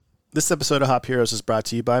This episode of Hop Heroes is brought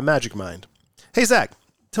to you by Magic Mind. Hey, Zach,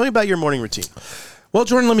 tell me about your morning routine. Well,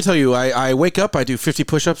 Jordan, let me tell you, I wake up, I do 50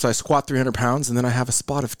 push-ups, I squat 300 pounds, and then I have a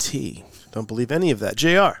spot of tea. Don't believe any of that.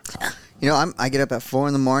 JR. You know, I get up at 4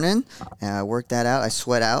 in the morning, and I work that out. I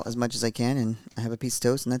sweat out as much as I can, and I have a piece of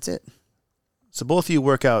toast, and that's it. So both of you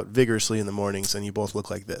work out vigorously in the mornings, and you both look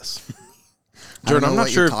like this. Jordan, I'm not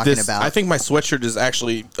sure if this. About. I think my sweatshirt is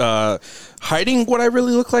actually hiding what I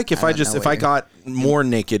really look like. If I got more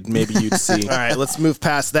naked, maybe you'd see. All right, let's move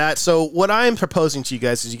past that. So what I'm proposing to you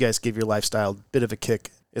guys is you guys give your lifestyle a bit of a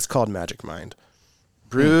kick. It's called Magic Mind.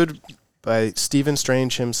 Brewed by Stephen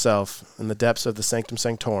Strange himself in the depths of the Sanctum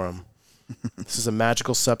Sanctorum. This is a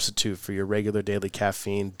magical substitute for your regular daily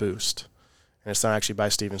caffeine boost. And it's not actually by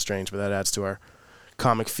Stephen Strange, but that adds to our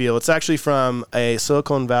comic feel. It's actually from a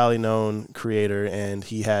Silicon Valley known creator, and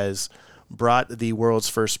he has brought the world's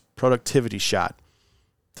first productivity shot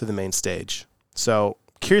to the main stage. So,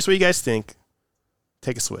 curious what you guys think.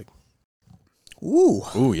 Take a swig.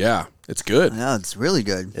 Ooh, yeah, it's good. Yeah, it's really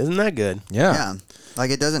good. Isn't that good? Yeah, like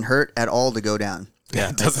it doesn't hurt at all to go down. Yeah,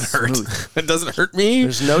 it doesn't hurt. It doesn't hurt me.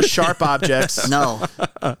 There's no sharp objects No.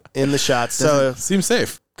 in the shot. So, Seems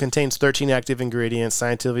safe. contains 13 active ingredients,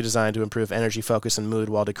 scientifically designed to improve energy, focus, and mood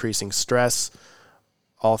while decreasing stress.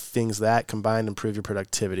 All things that combined improve your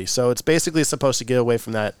productivity. So it's basically supposed to get away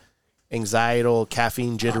from that anxietal,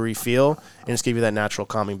 caffeine, jittery feel and just give you that natural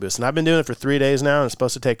calming boost. And I've been doing it for 3 days now, and it's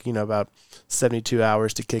supposed to take, about 72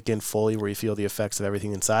 hours to kick in fully where you feel the effects of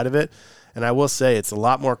everything inside of it. And I will say it's a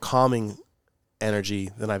lot more calming energy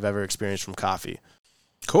than I've ever experienced from coffee.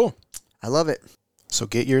 Cool. I love it. So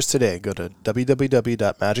get yours today. Go to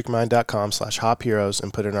www.magicmind.com/hopheroes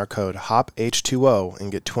and put in our code HOPH2O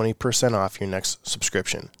and get 20% off your next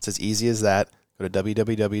subscription. It's as easy as that. Go to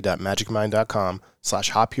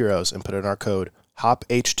www.magicmind.com/hopheroes and put in our code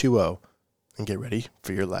HOPH2O and get ready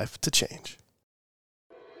for your life to change.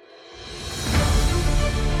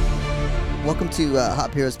 Welcome to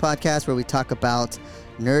Hop Heroes Podcast, where we talk about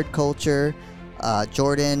nerd culture,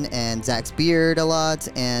 Jordan and Zach's beard a lot,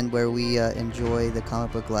 and where we enjoy the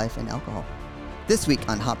comic book life and alcohol. This week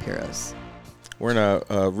on Hop Heroes. We're in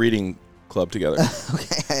a reading club together.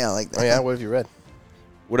 Okay, I like that. Oh, yeah? What have you read?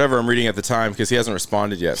 Whatever I'm reading at the time, because he hasn't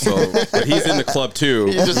responded yet. So, but he's in the club too.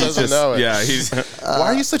 He just doesn't know it. Yeah, he's. Why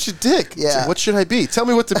are you such a dick? Yeah. What should I be? Tell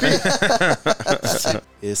me what to be.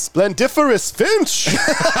 Is Splendiferous Finch.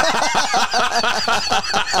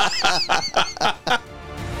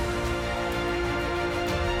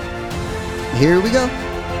 Here we go.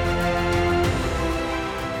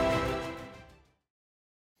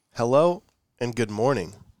 Hello and good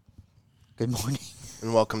morning. Good morning.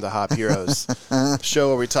 And welcome to Hop Heroes, the show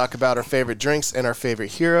where we talk about our favorite drinks and our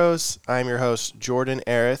favorite heroes. I'm your host, Jordan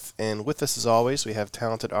Arith, and with us, as always, we have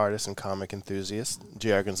talented artist and comic enthusiast,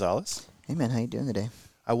 J.R. Gonzalez. Hey, man, how you doing today?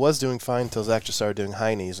 I was doing fine until Zach just started doing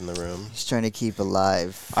high knees in the room. Just trying to keep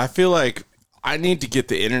alive. I feel like I need to get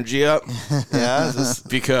the energy up. Yeah,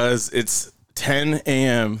 because it's 10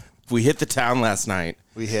 a.m. We hit the town last night.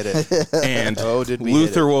 we hit it. And did we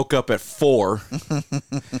Luther hit it. woke up at 4.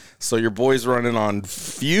 So your boy's running on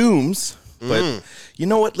fumes. But you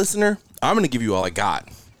know what, listener? I'm going to give you all I got.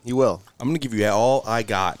 You will. I'm going to give you all I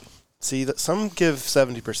got. See, some give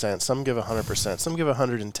 70%, some give 100%, some give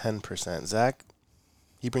 110%. Zach,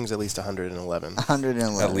 he brings at least 111.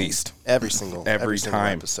 111. At least. Every single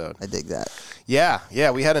time. episode. I dig that. Yeah,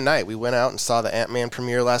 we had a night. We went out and saw the Ant-Man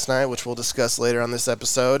premiere last night, which we'll discuss later on this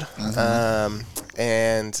episode.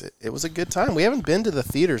 And it was a good time. We haven't been to the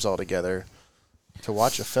theaters all together to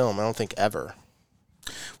watch a film, I don't think, ever.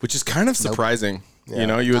 Which is kind of surprising. Yeah. You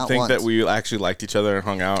know, you would Not think that once. we actually liked each other and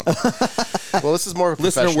hung out. Well, this is more of a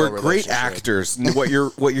Listener, professional we're great relationship. actors. What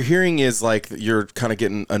you're hearing is like you're kind of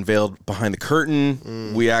getting unveiled behind the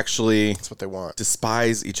curtain. We actually That's what they want.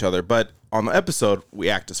 despise each other, but on the episode, we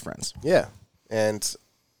act as friends. Yeah, and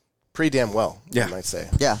pretty damn well, Yeah. I might say.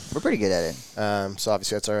 Yeah, we're pretty good at it. So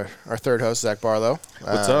obviously that's our third host, Zach Barlow.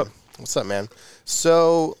 What's up? What's up, man?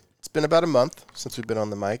 So it's been about a month since we've been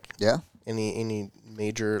on the mic. Yeah. Any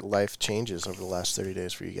major life changes over the last 30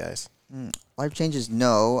 days for you guys? Life changes,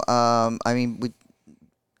 no. I mean,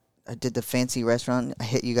 I did the fancy restaurant. I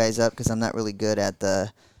hit you guys up because I'm not really good at the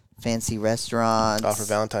fancy restaurants. Oh, for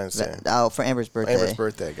Valentine's Day. For Amber's birthday. Amber's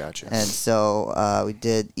birthday, gotcha. And so we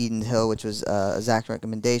did Eden Hill, which was a Zach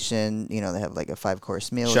recommendation. You know, they have like a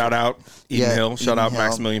 5-course meal. Shout out Eden Yeah, Hill. Shout Eden out Hill.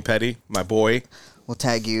 Maximilian Petty, my boy. We'll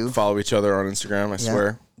tag you. Follow each other on Instagram, I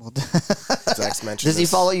swear. We'll Zach's mentioned Does he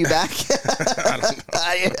this follow you back?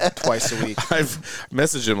 twice a week. I've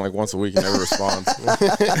messaged him like once a week and never responds. What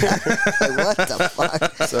the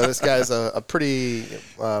fuck? So this guy's a pretty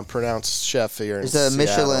pronounced chef here in He's a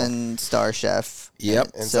Seattle. Michelin star chef. Yep.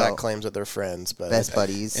 And So- Zach claims that they're friends, but Best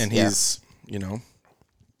buddies. And Yeah. he's,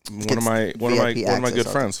 one of my VIP good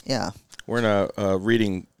access. friends. Yeah. We're in a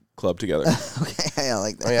reading club together. Okay, I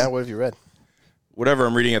like that. oh yeah, what have you read? Whatever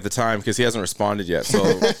I'm reading at the time, because he hasn't responded yet.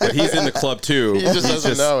 So, but he's in the club too. He just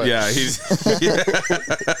doesn't know it. Yeah, he's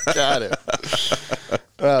Got it.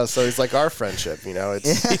 Oh, so he's like our friendship,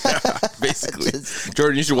 It's basically. Just-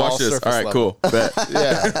 Jordan, you should watch All this. surface All right, level. cool. Bet.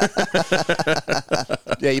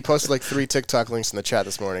 yeah. You posted like 3 TikTok links in the chat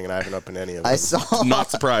this morning, and I haven't opened any of them. I saw.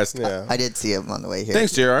 Not surprised. Yeah. I did see him on the way here.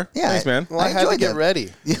 Thanks, JR. Yeah, Thanks, man. Well, I had to enjoyed get them.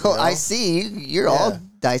 ready. I see you're all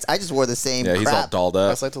dice. I just wore the same. Yeah, he's all crap. dolled I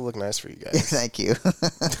up. just like to look nice for you guys. Thank you.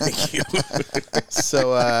 Thank you.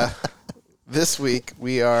 So this week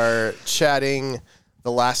we are chatting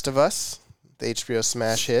The Last of Us, the HBO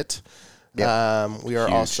smash hit. Yep. We are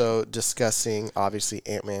Huge. also discussing, obviously,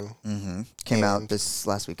 Ant-Man. Came out And- this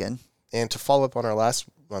last weekend. And to follow up on our last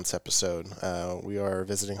month's episode, we are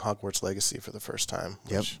visiting Hogwarts Legacy for the first time.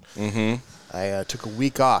 Yep. Which I took a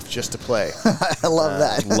week off just to play. I love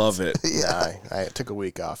that. Love it. Yeah, I took a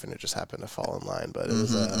week off, and it just happened to fall in line. But it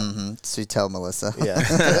was, So you tell Melissa. yeah.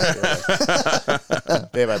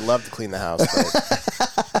 Babe, I'd love to clean the house,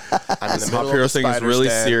 but I'm in the This middle Hop Hero of the thing is spider's really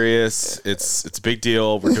den. serious. It's a big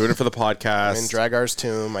deal. We're doing it for the I'm in podcast. Dragar's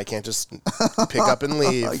tomb. I can't just pick up and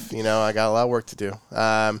leave. I got a lot of work to do.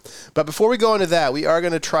 But before we go into that, we are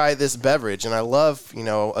going to try this beverage. And I love,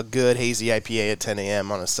 a good hazy IPA at 10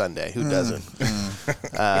 a.m. on a Sunday. Who doesn't?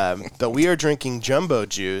 But we are drinking Jumbo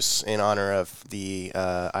Juice in honor of the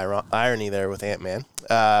irony there with Ant-Man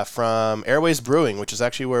from Airways Brewing, which is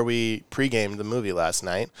actually where we pre-gamed the movie last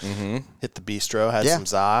night. Hit the bistro, had some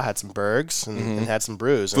za, had some burgs, and had some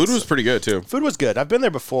brews. Food And was pretty good too. Food was good. I've been there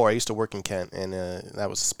before. I used to work in Kent, and that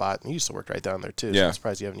was a spot. You used to work right down there, too. So Yeah. I'm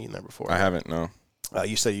surprised you haven't eaten there before. I haven't. No.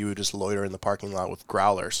 You said you would just loiter in the parking lot with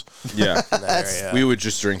growlers Yeah. in that area. We would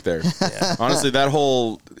just drink there. Honestly, that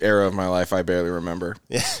whole era of my life, I barely remember.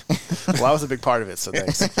 Yeah. Well, I was a big part of it, so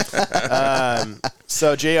thanks.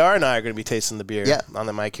 So JR and I are going to be tasting the beer Yeah. on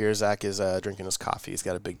the mic here. Zach is drinking his coffee. He's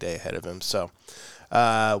got a big day ahead of him. So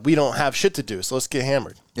we don't have shit to do, so let's get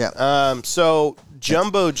hammered. Yeah. So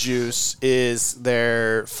Jumbo Juice is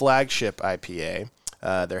their flagship IPA,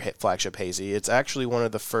 their flagship hazy. It's actually one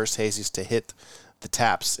of the first hazies to hit the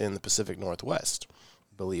taps in the Pacific Northwest,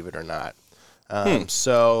 believe it or not.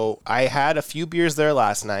 So I had a few beers there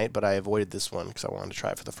last night, but I avoided this one because I wanted to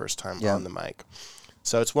try it for the first time on the mic.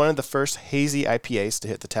 So it's one of the first hazy IPAs to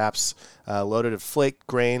hit the taps, loaded with flake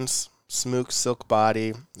grains, smoke silk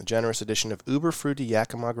body, a generous addition of uber fruity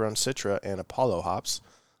Yakima grown Citra and Apollo hops.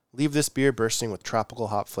 Leave this beer bursting with tropical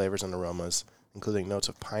hop flavors and aromas, including notes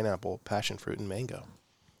of pineapple, passion fruit, and mango.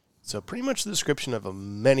 So pretty much the description of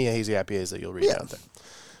many hazy IPAs that you'll read out there.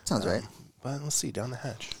 Sounds right. But let's see, down the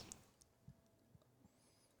hatch.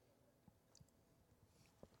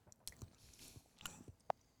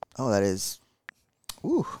 Oh, that is.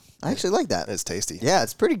 Ooh, I actually like that. It's tasty. Yeah,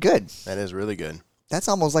 it's pretty good. That is really good. That's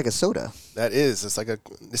almost like a soda. That is. It's like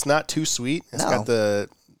it's not too sweet. It's No. got the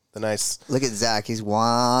nice. Look at Zach. He's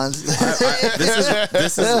wants.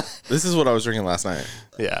 This is what I was drinking last night.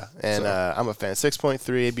 Yeah, and I'm a fan. 6.3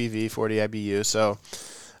 ABV, 40 IBU. So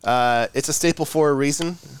it's a staple for a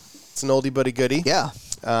reason. It's an oldie but a goodie. Yeah.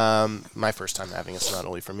 My first time having it's not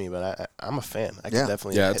only for me, but I'm a fan. I can Yeah.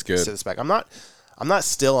 definitely it's good. sit this back. I'm not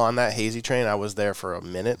still on that hazy train. I was there for a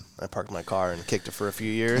minute. I parked my car and kicked it for a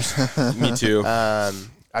few years. Me too. I've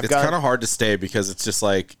It's got kind of hard to stay because it's just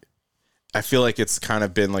like, I feel like it's kind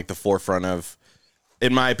of been like the forefront of,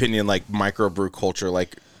 in my opinion, like microbrew culture.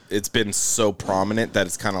 Like it's been so prominent that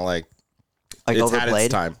it's kind of like it's had its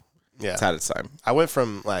overplayed. time. Yeah. It's had its time. I went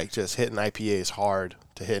from like just hitting IPAs hard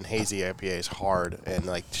to hitting hazy IPAs hard, and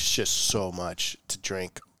like it's just so much to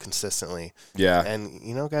drink consistently. Yeah. And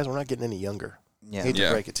guys, we're not getting any younger. Yeah. Hate to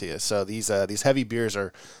Yeah. break it to you. So these heavy beers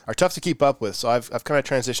are tough to keep up with. So I've kind of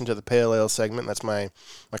transitioned to the pale ale segment. That's my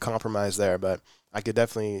compromise there. But I could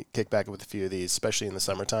definitely kick back with a few of these, especially in the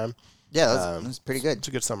summertime. Yeah, that's pretty good. It's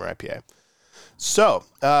a good summer IPA. So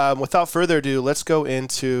without further ado, let's go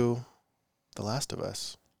into The Last of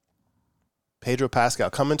Us. Pedro Pascal,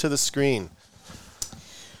 coming to the screen.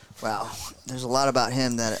 Wow, there's a lot about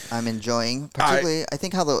him that I'm enjoying. Particularly, I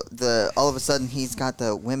think how the all of a sudden he's got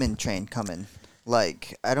the women train coming.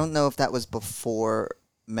 Like, I don't know if that was before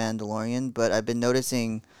Mandalorian, but I've been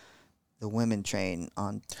noticing women train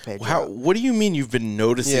on Pedro. What do you mean you've been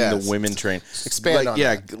noticing Yes. the women train? Expand on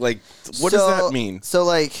that. Like, what does that mean? So,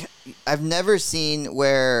 like, I've never seen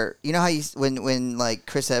where, you know how when like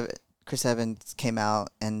Chris Evans came out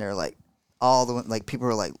and they're like, people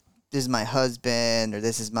were like, this is my husband, or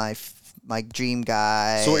this is my dream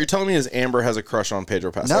guy. So what you're telling me is Amber has a crush on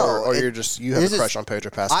Pedro Pascal? No. Or you have a crush on Pedro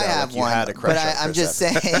Pascal. I have like you one, had a crush but on I'm Chris just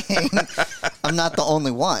Evans. saying, I'm not the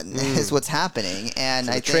only one. Is what's happening, and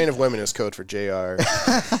So I the think train of women is code for JR.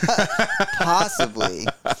 possibly.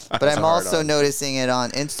 But I'm also noticing it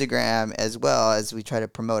on Instagram as well as we try to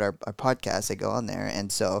promote our podcast. I go on there,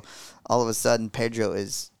 and so all of a sudden Pedro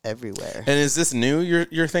is everywhere. And is this new?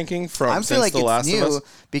 You're thinking from I feel since like The Last it's of new Us?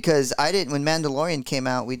 because I didn't. When Mandalorian came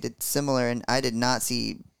out, we did similar, and I did not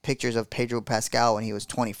see pictures of Pedro Pascal when he was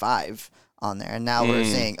 25 on there. And now we're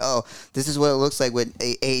saying, oh, this is what it looks like when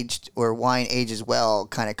aged or wine ages well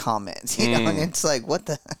kind of comments. You know, and it's like, what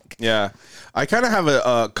the heck? Yeah, I kind of have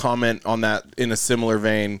a comment on that in a similar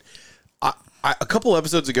vein. A couple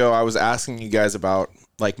episodes ago, I was asking you guys about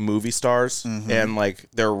like movie stars and like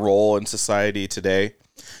their role in society today,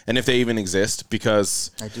 and if they even exist,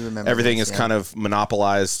 because I do remember everything this, is kind of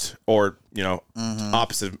monopolized or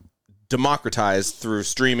opposite democratized through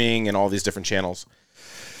streaming and all these different channels.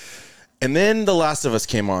 And then The Last of Us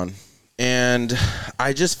came on, and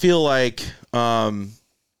I just feel like,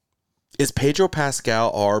 is Pedro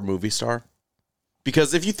Pascal our movie star?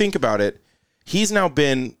 Because if you think about it, he's now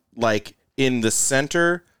been like in the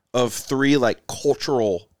center of 3 like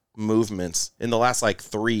cultural movements in the last like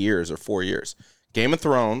 3 years or 4 years. Game of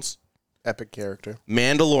Thrones, Epic character.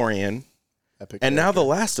 Mandalorian, Epic and now character. The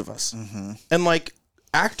Last of Us. And like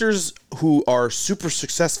actors who are super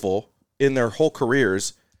successful in their whole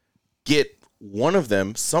careers get one of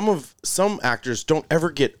them. Some actors don't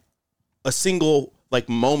ever get a single like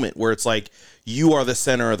moment where it's like you are the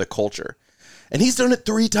center of the culture. And he's done it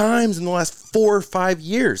 3 times in the last 4 or 5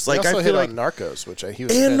 years. Like He also I feel hit like on Narcos, which he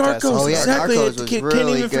was and fantastic. Narcos, Oh, yeah, exactly. Narcos was Can't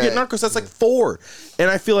really even forget good. Narcos. That's like 4. And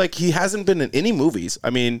I feel like he hasn't been in any movies. I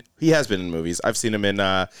mean, he has been in movies. I've seen him in.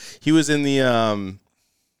 He was in the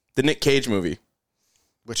Nick Cage movie,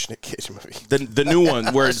 Which Nick Cage movie? the new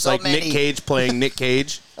one where it's So like Nick many. Cage playing Nick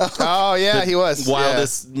Cage. Oh yeah, he was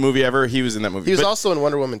Wildest movie ever. He was in that movie. Yeah. He was But- also in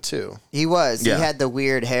Wonder Woman 2. He was. Yeah. He had the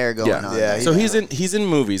weird hair going on. Yeah, there. So he's in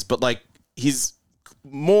movies, but like he's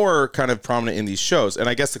more kind of prominent in these shows. And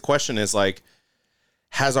I guess the question is like,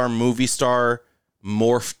 has our movie star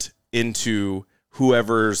morphed into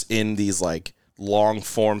whoever's in these like long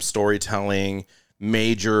form storytelling,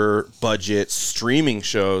 major budget streaming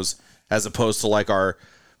shows, as opposed to like our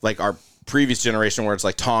previous generation where it's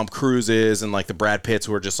like Tom Cruises and like the Brad Pitts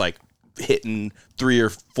who are just like hitting 3 or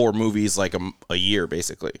 4 movies like a year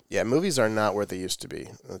basically. Yeah, movies are not where they used to be.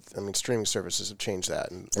 I mean, streaming services have changed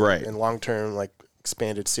that. And, Right. And long term, like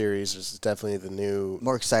expanded series is definitely the new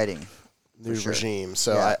more exciting. regime.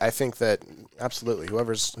 So Yeah. I think that absolutely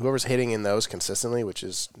whoever's hitting in those consistently, which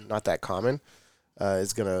is not that common,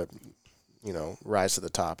 is gonna rise to the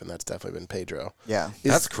top, and that's definitely been Pedro. Yeah.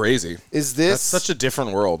 That's crazy. Is this That's such a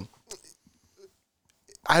different world.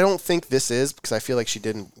 I don't think this is, because I feel like she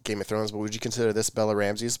did in Game of Thrones, but would you consider this Bella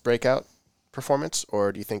Ramsey's breakout performance,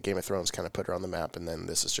 or do you think Game of Thrones kind of put her on the map and then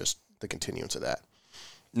this is just the continuance of that?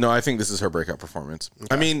 No, I think this is her breakout performance.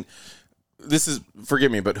 I mean,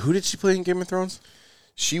 forgive me, but who did she play in Game of Thrones?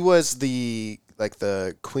 She was the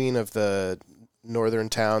queen of the northern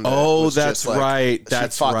town. Oh, was that's just, like, right. she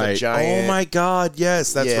That's fought the right. giant. Oh my God,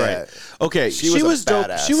 yes, that's Yeah. right. Okay, She she was a was dope.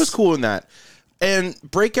 badass. She was cool in that. And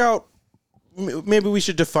breakout, maybe we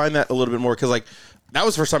should define that a little bit more, because like that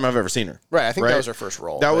was the first time I've ever seen her. Right, I think Right? that was her first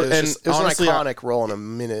role. That was- But and it was honestly, an iconic role in a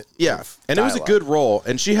minute. Yeah, of and it was a dialogue. good role,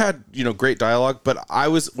 and she had great dialogue. But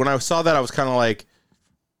when I saw that, I was kind of like,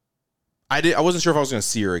 I wasn't sure if I was going to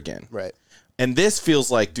see her again. Right. And this feels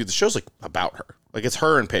like, dude, the show's like about her. Like it's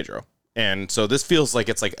her and Pedro. And so this feels like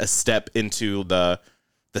it's like a step into the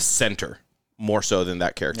center more so than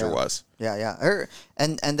that character was. Yeah. Her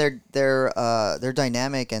and their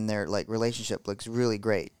dynamic and their like relationship looks really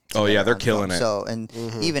great. Oh yeah, they're on killing film. it. So and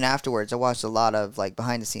even afterwards, I watched a lot of like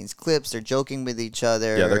behind the scenes clips. They're joking with each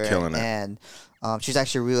other. Yeah, they're killing it. And she's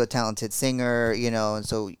actually a really talented singer, and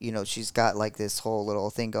so she's got like this whole little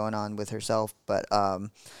thing going on with herself. But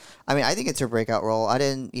I mean, I think it's her breakout role. I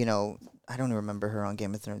don't remember her on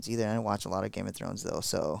Game of Thrones either. I didn't watch a lot of Game of Thrones though,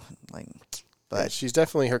 so like, Yeah, but she's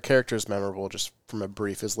definitely, her character is memorable just from a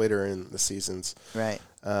brief, is later in the seasons. right.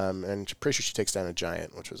 And I'm pretty sure she takes down a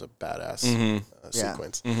giant, which was a badass Yeah.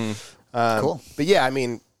 sequence. Cool. But yeah, I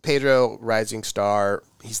mean, Pedro, rising star.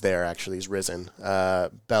 He's there, actually. He's risen.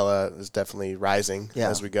 Bella is definitely rising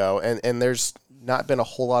as we go. And there's not been a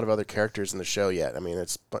whole lot of other characters in the show yet. I mean,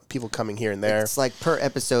 it's people coming here and there. It's like per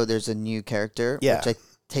episode, there's a new character, which I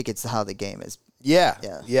take it's how the game is. Yeah.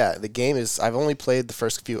 The game is. I've only played the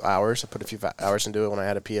first few hours. I put a few hours into it when I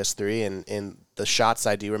had a PS3, and the shots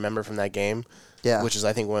I do remember from that game, which is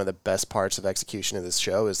I think one of the best parts of execution of this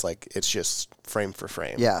show is like it's just frame for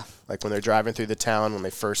frame. Yeah, like when they're driving through the town when they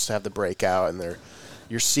first have the breakout, and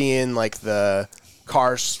you're seeing like the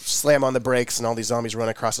cars slam on the brakes and all these zombies run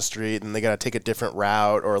across the street and they got to take a different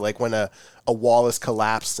route, or like when a wall is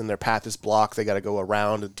collapsed and their path is blocked, they got to go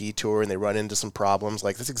around a detour and they run into some problems.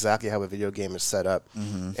 Like that's exactly how a video game is set up,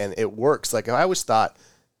 and it works. Like I always thought,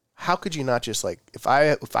 how could you not just like if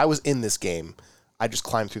I was in this game, I just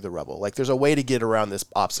climb through the rubble. Like there's a way to get around this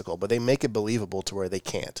obstacle, but they make it believable to where they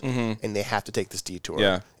can't, and they have to take this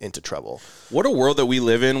detour into trouble. What a world that we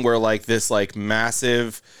live in, where like this like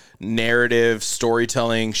massive narrative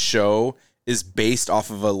storytelling show is based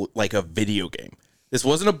off of a video game. This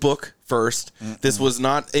wasn't a book first. This was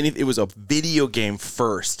not any. It was a video game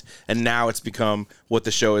first, and now it's become what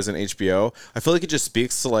the show is in HBO. I feel like it just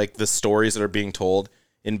speaks to like the stories that are being told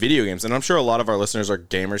in video games, and I'm sure a lot of our listeners are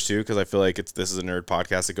gamers too, because I feel like this is a nerd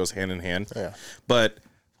podcast. It goes hand in hand. Yeah. But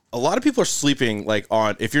a lot of people are sleeping like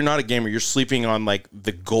on. If you're not a gamer, you're sleeping on like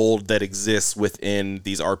the gold that exists within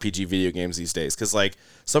these RPG video games these days. Because like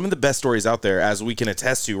some of the best stories out there, as we can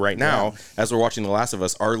attest to right now, as we're watching The Last of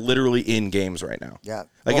Us, are literally in games right now. Yeah.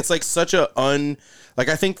 Like it's like such a like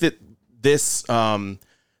I think that this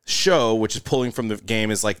show, which is pulling from the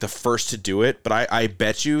game, is like the first to do it, but I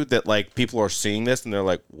bet you that like people are seeing this and they're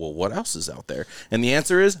like, well, what else is out there? And the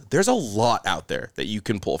answer is there's a lot out there that you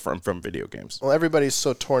can pull from video games. Well, everybody's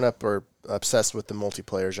so torn up or obsessed with the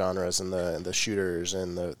multiplayer genres and the shooters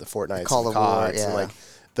and the Fortnites, Call of War, and like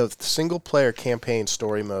the single player campaign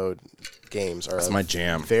story mode games are my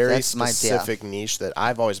jam. Very specific niche that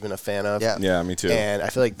I've always been a fan of. Yeah, me too. And I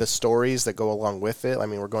feel like the stories that go along with it. I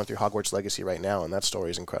mean, we're going through Hogwarts Legacy right now, and that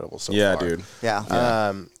story is incredible so far. Yeah, dude.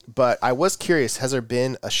 Yeah. But I was curious: has there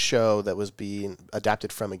been a show that was being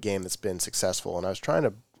adapted from a game that's been successful? And I was trying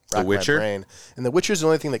to rack my brain, and The Witcher is the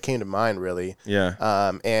only thing that came to mind, really.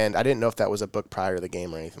 Yeah. And I didn't know if that was a book prior to the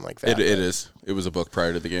game or anything like that. It is. It was a book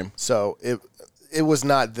prior to the game. So it was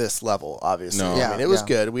not this level, obviously. No. I mean, it was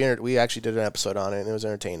good. We actually did an episode on it, and it was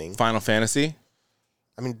entertaining. Final Fantasy?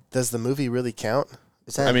 I mean, does the movie really count?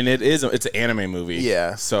 I mean, it's an anime movie.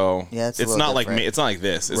 Yeah. So it's not like it's not like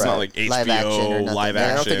this. It's not like HBO live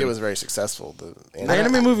action. I don't think it was very successful. The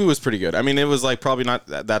anime movie was pretty good. I mean, it was like probably not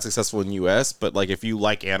that successful in the US, but like if you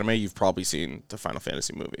like anime, you've probably seen the Final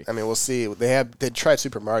Fantasy movie. I mean, we'll see. They tried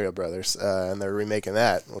Super Mario Brothers, and they're remaking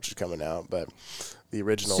that, which is coming out, but the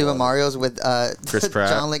original Super Mario's with Chris Pratt.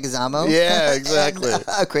 John Leguizamo. Yeah, exactly.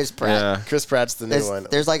 And, Chris Pratt. Yeah. Chris Pratt's the new one.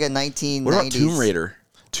 There's like a 1990s. What about Tomb Raider?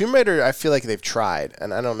 Tomb Raider, I feel like they've tried,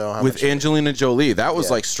 and I don't know how with much Angelina Jolie. That was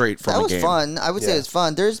like straight from that a was game. fun. I would say it's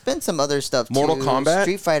fun. There's been some other stuff too. Mortal Kombat?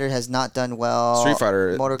 Street Fighter has not done well. Street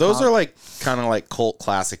Fighter. Those are like kind of like cult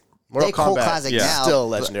classic. Mortal cult Kombat, classic now. Still a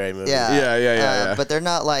legendary movie. Yeah. But they're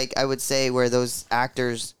not like, I would say, where those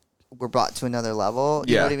actors were brought to another level.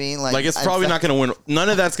 You know what I mean? Like it's probably not going to win. None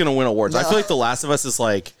of that's going to win awards. I feel like The Last of Us is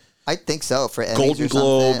like I think so for Emmys Golden or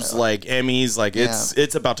Globes, something. like Emmys, like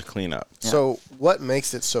it's about to clean up. So what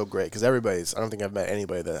makes it so great? Because I don't think I've met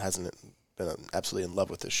anybody that hasn't been absolutely in love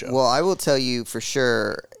with this show. Well, I will tell you for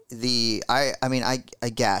sure.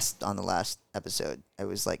 I gasped on the last episode. I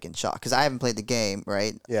was like in shock because I haven't played the game,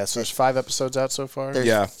 right? Yeah. So there's 5 episodes out so far.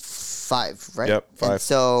 There's 5, right? Yep, 5. And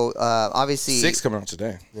so obviously 6 coming out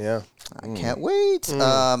today. Yeah. I can't wait.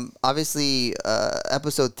 Obviously,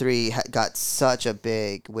 episode 3 got such a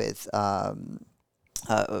big with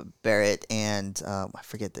Barrett and I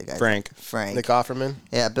forget the guy. Frank. Nick Offerman.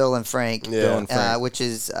 Yeah, Bill and Frank. Yeah. Bill and Frank. Which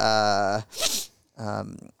is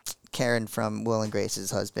Karen from Will and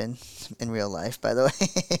Grace's husband in real life, by the way.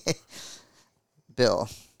 Bill.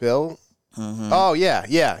 Mm-hmm. Oh yeah.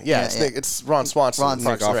 It's Ron Swanson. Ron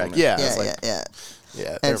Swanson.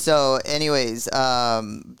 Yeah. And so, anyways,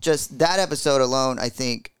 just that episode alone, I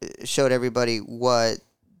think, showed everybody what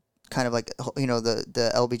kind of like, you know,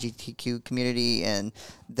 the LGBTQ community and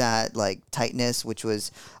that like tightness, which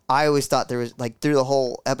was, I always thought there was like through the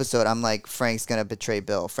whole episode, I'm like, Frank's gonna betray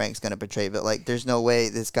Bill. Like, there's no way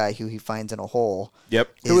this guy who he finds in a hole.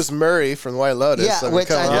 Yep. Who was Murray from White Lotus? Yeah, which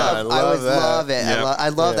I love. I would love it. Yep. I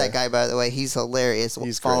love that guy, by the way. He's hilarious.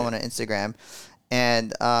 He's Follow him great. on Instagram.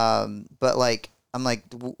 And but like, I'm like,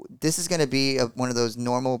 this is gonna be one of those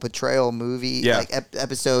normal betrayal movie like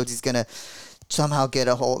episodes. He's gonna somehow get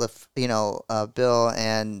a hold of Bill,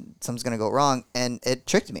 and something's gonna go wrong. And it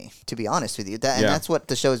tricked me, to be honest with you. And that's what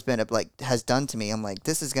the show's been has done to me. I'm like,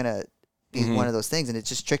 this is gonna be one of those things, and it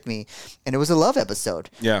just tricked me. And it was a love episode.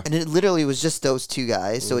 Yeah, and it literally was just those two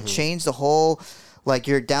guys. So it changed the whole. Like,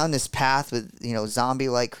 you're down this path with,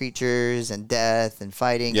 zombie-like creatures and death and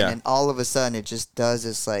fighting. Yeah. And then all of a sudden it just does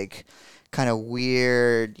this, like, kind of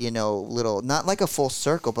weird, little, not like a full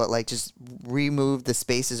circle, but, like, just remove the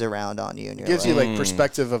spaces around on you. And It gives you, like,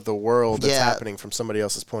 perspective of the world that's Yeah. happening from somebody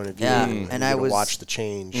else's point of view. Yeah. And I watch the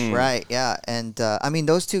change. Right, yeah. And, I mean,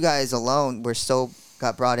 those two guys alone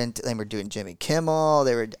got brought into, they were doing Jimmy Kimmel.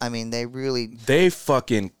 They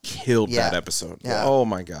fucking killed that episode. Yeah. Oh,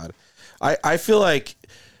 my God. I feel like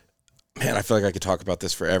I could talk about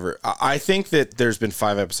this forever. I think that there's been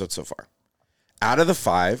 5 episodes so far. Out of the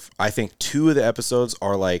 5, I think 2 of the episodes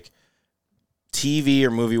are like TV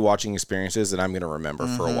or movie watching experiences that I'm going to remember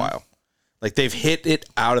for a while. Like, they've hit it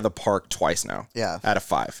out of the park twice now. Yeah. Out of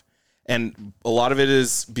 5. And a lot of it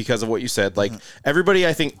is because of what you said. Like, everybody,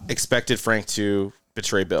 I think, expected Frank to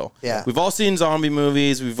betray Bill. Yeah. We've all seen zombie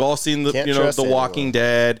movies. We've all seen The Walking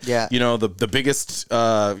Dead. Yeah. The biggest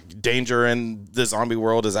danger in the zombie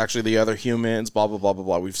world is actually the other humans, blah, blah, blah, blah,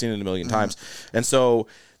 blah. We've seen it a million times. And so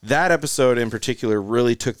that episode in particular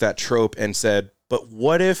really took that trope and said, but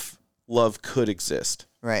what if love could exist?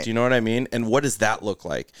 Right. Do you know what I mean? And what does that look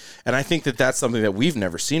like? And I think that that's something that we've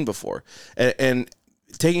never seen before. And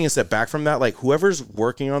taking a step back from that, like, whoever's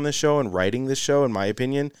working on this show and writing this show, in my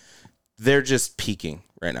opinion, they're just peaking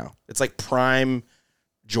right now. It's like prime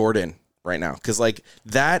Jordan right now. Because, like,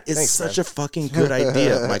 that is such a fucking good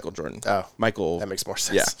idea, Michael Jordan. Oh, Michael. that makes more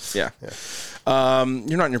sense. Yeah.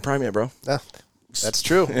 You're not in your prime yet, bro. No, that's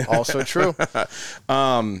true. Also true.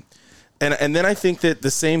 And then I think that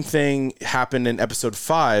the same thing happened in episode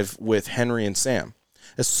 5 with Henry and Sam.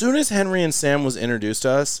 As soon as Henry and Sam was introduced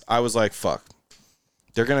to us, I was like, fuck.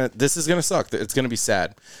 This is gonna suck. It's gonna be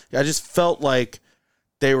sad. I just felt like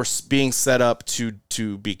they were being set up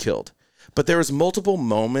to be killed. But there was multiple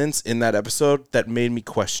moments in that episode that made me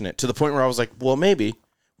question it, to the point where I was like, well, maybe.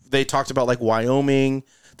 They talked about, like, Wyoming.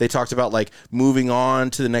 They talked about, like, moving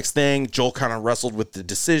on to the next thing. Joel kind of wrestled with the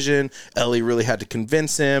decision. Ellie really had to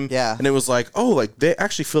convince him. Yeah. And it was like, oh, like, they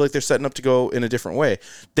actually feel like they're setting up to go in a different way.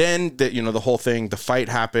 Then, the whole thing, the fight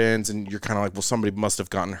happens, and you're kind of like, well, somebody must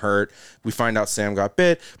have gotten hurt. We find out Sam got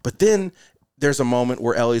bit. But then there's a moment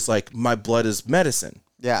where Ellie's like, my blood is medicine.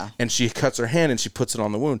 Yeah. And she cuts her hand and she puts it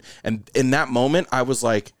on the wound. And in that moment, I was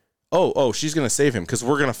like, oh, she's going to save him, because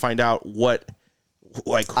we're going to find out who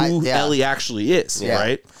Ellie actually is,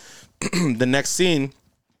 right? The next scene,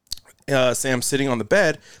 Sam's sitting on the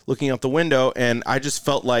bed looking out the window, and I just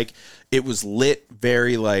felt like it was lit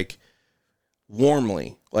very, like,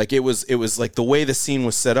 warmly. Like, it was like the way the scene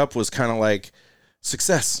was set up was kind of like,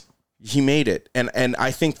 success. He made it. And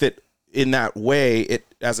I think that in that way, it,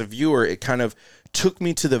 as a viewer, it kind of took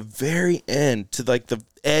me to the very end, to, like, the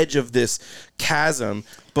edge of this chasm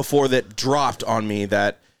before that dropped on me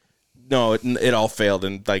that, no, it all failed,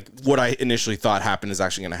 and, like, what I initially thought happened is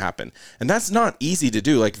actually going to happen. And that's not easy to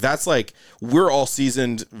do. Like, that's like, we're all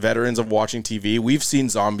seasoned veterans of watching TV. We've seen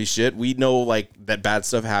zombie shit. We know, like, that bad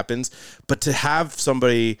stuff happens. But to have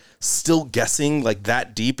somebody still guessing, like,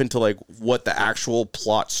 that deep into, like, what the actual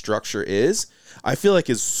plot structure is, I feel like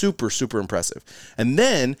is super, super impressive. And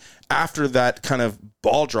then after that kind of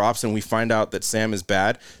ball drops and we find out that Sam is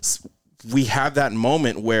bad, we have that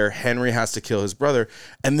moment where Henry has to kill his brother.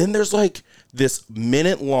 And then there's, like, this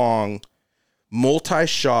minute-long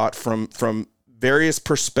multi-shot from various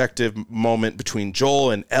perspective moment between Joel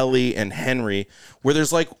and Ellie and Henry, where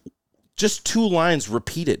there's, like, just 2 lines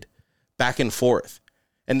repeated back and forth.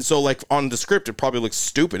 And so, like, on the script, it probably looks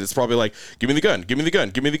stupid. It's probably like, give me the gun, give me the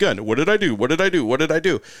gun, give me the gun. What did I do? What did I do? What did I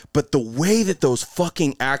do? But the way that those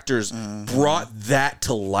fucking actors brought that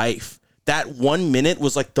to life, that 1 minute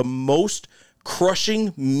was, like, the most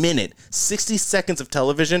crushing minute, 60 seconds of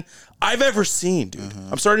television I've ever seen, dude.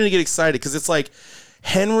 I'm starting to get excited because it's like,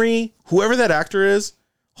 Henry, whoever that actor is,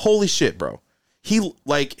 holy shit, bro. He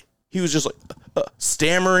was just, like,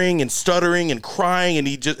 stammering and stuttering and crying, and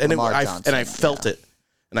I felt it.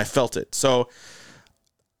 And I felt it. So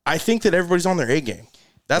I think that everybody's on their A game.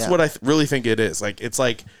 That's what I really think it is. Like, it's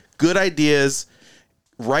like good ideas,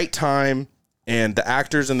 right time, and the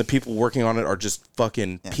actors and the people working on it are just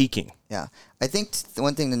fucking peaking. Yeah. I think the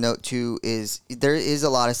one thing to note, too, is there is a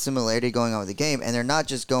lot of similarity going on with the game, and they're not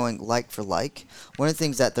just going like for like. One of the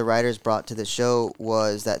things that the writers brought to the show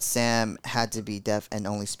was that Sam had to be deaf and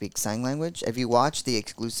only speak sign language. If you watch the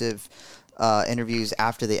exclusive interviews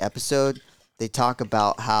after the episode, they talk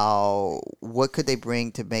about what could they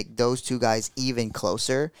bring to make those two guys even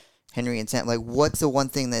closer, Henry and Sam. Like, what's the one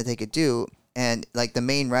thing that they could do? And like the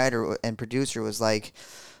main writer and producer was like,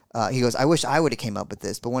 he goes, I wish I would have came up with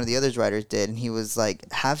this, but one of the other writers did, and he was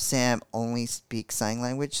like, have Sam only speak sign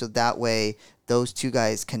language, so that way those two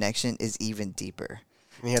guys' connection is even deeper.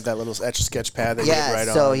 And he had that little etch sketch pad that Yeah, he right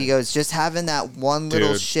on. so he goes, just having that one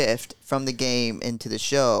little shift from the game into the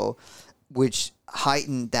show, which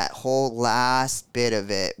heightened that whole last bit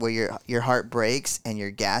of it where your heart breaks and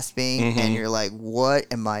you're gasping and you're like, what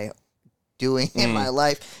am I doing in my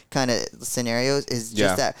life kind of scenarios is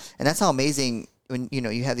just that. And that's how amazing when, you know,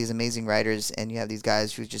 you have these amazing writers and you have these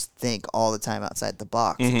guys who just think all the time outside the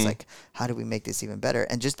box. It's like, how do we make this even better?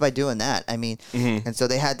 And just by doing that, I mean, and so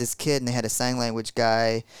they had this kid and they had a sign language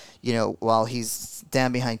guy, you know, while he's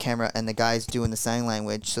down behind camera and the guy's doing the sign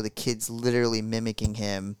language. So the kid's literally mimicking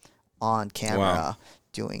him on camera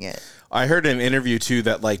doing it. I heard an interview too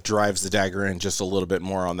that like drives the dagger in just a little bit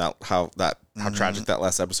more on that, how tragic that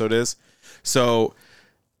last episode is. So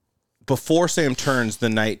before Sam turns, the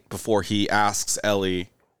night before, he asks Ellie,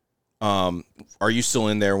 are you still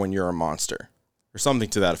in there when you're a monster? Or something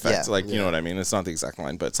to that effect. Yeah. Like, you know what I mean? It's not the exact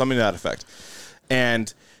line, but something to that effect.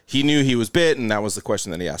 And he knew he was bit, and that was the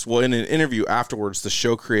question that he asked. Well, in an interview afterwards, the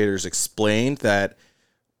show creators explained that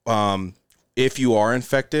if you are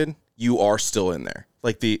infected, you are still in there.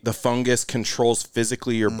 Like, the fungus controls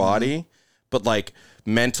physically your body, but, like,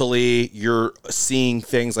 mentally you're seeing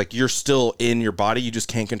things, like, you're still in your body. You just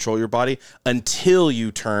can't control your body until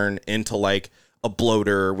you turn into, like, a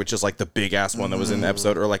bloater, which is like the big ass one that was in the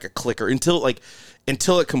episode, or like a clicker, until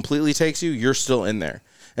it completely takes you, you're still in there.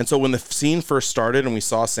 And so when the scene first started and we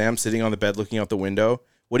saw Sam sitting on the bed looking out the window,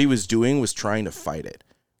 what he was doing was trying to fight it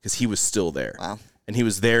because he was still there. Wow. And he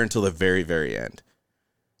was there until the very, very end.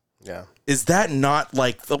 Yeah. Is that not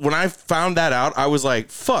like, when I found that out, I was like,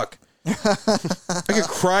 fuck. I could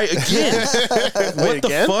cry again. What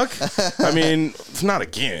the fuck? I mean, not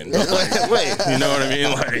again. But like, wait, you know what I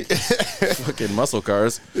mean? Like, fucking muscle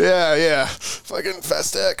cars. Yeah. Fucking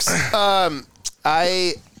Fast X.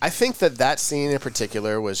 I think that scene in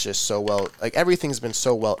particular was just so well, like, everything's been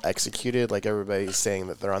so well executed. Like, everybody's saying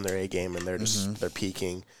that they're on their A game and they're just they're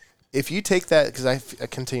peaking. If you take that, because I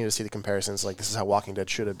continue to see the comparisons, like, this is how Walking Dead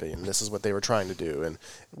should have been. This is what they were trying to do. And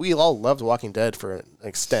we all loved Walking Dead for an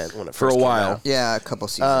extent when it first came out. Yeah, a couple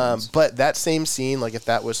seasons. But that same scene, like, if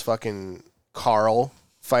that was fucking Carl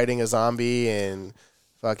fighting a zombie and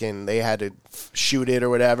fucking they had to shoot it or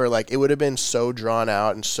whatever, like, it would have been so drawn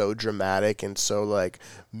out and so dramatic and so, like,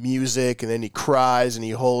 music, and then he cries and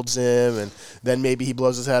he holds him and then maybe he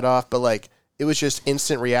blows his head off. But, like, it was just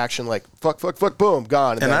instant reaction, like, fuck, boom,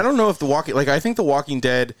 gone. And I don't know if I think The Walking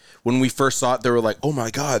Dead, when we first saw it, they were like, oh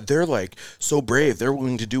my God, they're like so brave. They're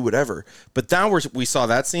willing to do whatever. But now we saw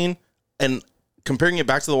that scene, and comparing it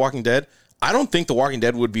back to The Walking Dead, I don't think The Walking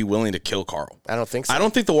Dead would be willing to kill Carl. I don't think so. I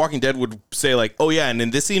don't think The Walking Dead would say like, oh yeah, and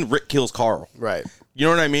in this scene, Rick kills Carl. Right. You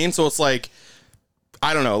know what I mean? So it's like,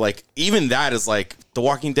 I don't know, like, even that is like, The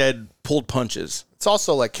Walking Dead pulled punches. It's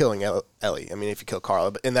also like killing Ellie. I mean, if you kill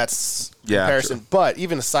Carl, and that's Yeah, comparison. true. But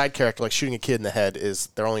even a side character, like shooting a kid in the head,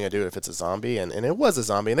 they're only gonna do it if it's a zombie, and it was a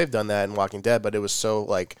zombie, and they've done that in Walking Dead. But it was so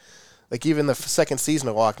like even the second season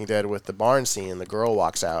of Walking Dead with the barn scene, the girl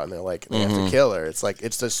walks out, and they're like, they have to kill her. It's like,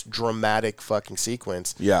 it's this dramatic fucking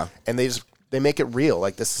sequence. Yeah. And they make it real.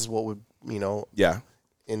 Like, this is what would, Yeah.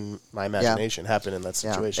 in my imagination happen in that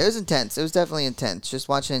situation. It was intense. It was definitely intense. Just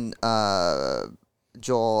watching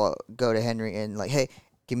Joel go to Henry and like, hey,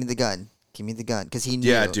 give me the gun. Give me the gun. Because he knew.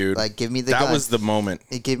 Yeah, dude. Like, give me the gun. That was the moment.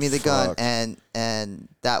 He gave me the gun. Fuck. And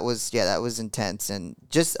that was intense. And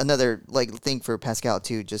just another, like, thing for Pascal,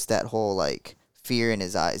 too. Just that whole, like, fear in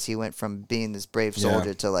his eyes. He went from being this brave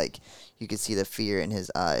soldier to, like, you could see the fear in his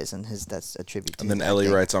eyes. And that's a tribute to And then his Ellie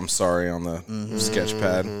acting. writes, I'm sorry, on the sketch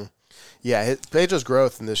pad. Yeah, Pedro's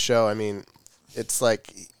growth in this show, I mean, it's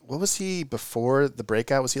like, what was he before the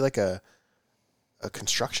breakout? Was he like a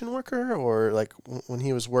construction worker, or like when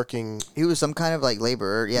he was working? He was some kind of, like,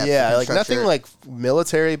 laborer. Yeah, like nothing like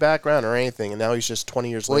military background or anything, and now he's just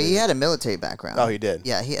 20 years Well, later. he had a military background. Oh, he did?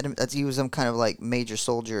 Yeah, he was some kind of, like, major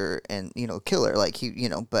soldier and, killer. Like, he,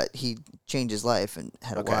 but he changed his life and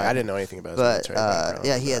had Okay, a wife. I didn't know anything about his But military background.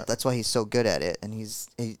 yeah, he had. That's why he's so good at it, and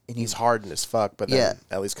He's hardened as fuck, but then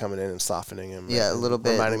Ellie's coming in and softening him. Yeah, and a little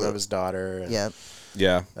bit. reminding him of his daughter. And yeah.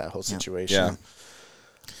 Yeah. that whole situation. Yeah.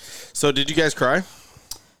 So did you guys cry?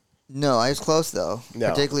 No, I was close though, No.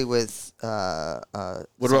 particularly with. What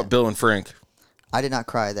about Bill and Frank? I did not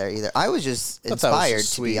cry there either. I was just thought that was inspired,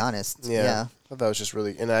 just to be sweet. honest. Yeah. thought that was just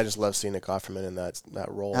really, and I just love seeing Nick Offerman in that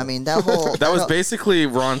role. I mean, that whole That was basically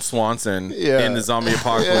Ron Swanson Yeah. in the zombie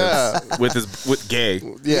apocalypse with gay.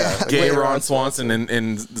 yeah, Gay Wait, Ron Swanson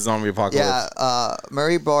in the zombie apocalypse. yeah.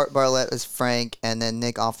 Murray Bartlett is Frank, and then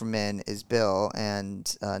Nick Offerman is Bill. And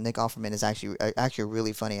Nick Offerman is actually a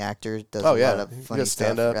really funny actor. Does Oh, a yeah. lot of He funny does stuff.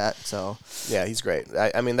 stand-up. So Yeah, he's great.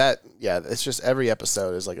 I mean that. Yeah, it's just every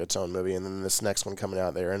episode is like its own movie, and then this next one coming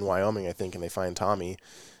out, they're in Wyoming, I think, and they find Tommy,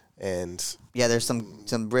 and yeah, there's some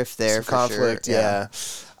rift there some for conflict. sure. Yeah,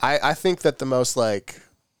 I think that the most like,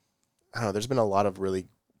 I don't know. There's been a lot of really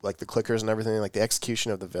like the clickers and everything. Like the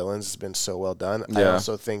execution of the villains has been so well done. I Yeah.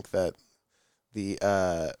 also think that the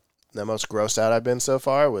most grossed out I've been so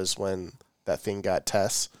far was when that thing got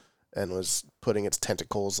Tess and was putting its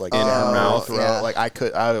tentacles like In her down mouth. throat. Yeah.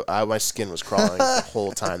 Like my skin was crawling the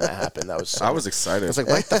whole time that happened. That was so I was excited. I was like,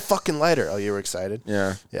 light the fucking lighter. Oh, you were excited?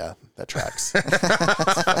 yeah. Yeah, that tracks. It's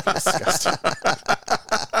fucking disgusting.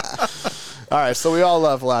 All right, so we all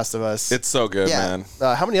love Last of Us. It's so good, Yeah. man.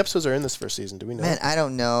 How many episodes are in this first season? Do we know? Man, I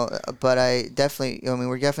don't know, but we're definitely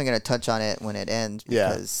going to touch on it when it ends Yeah.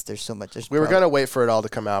 because there's so much. We were gonna wait for it all to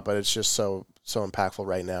come out, but it's just so impactful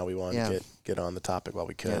right now. We wanted Yeah. to get on the topic while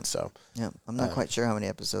we could. Yeah. So Yeah, I'm not quite sure how many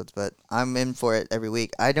episodes, but I'm in for it every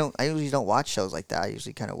week. I usually don't watch shows like that. I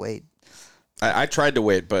usually kind of wait. I tried to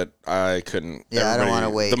wait, but I couldn't. Yeah, I don't wanna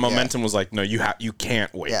Everybody- wait, The yeah. momentum was like, no, you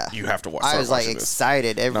can't wait. Yeah. You have to watch. I start was like watching this.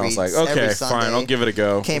 excited And I every. was like, every okay, Sunday. fine, I'll give it a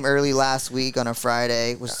go. Came early last week on a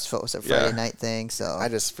Friday. Was a Friday Yeah. night thing. So I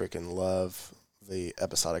just freaking love the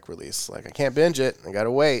episodic release. Like I can't binge it. I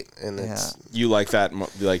gotta wait, and it's. You like that?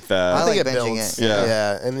 Like I that? like think it binging builds. it. Yeah.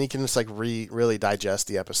 Yeah, and you can just like really digest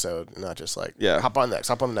the episode, not just like hop on the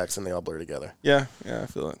next, and they all blur together. Yeah, I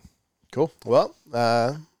feel it. Cool. Well,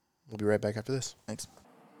 we'll be right back after this. Thanks.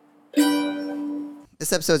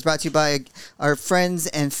 This episode is brought to you by our friends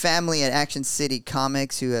and family at Action City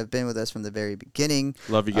Comics who have been with us from the very beginning.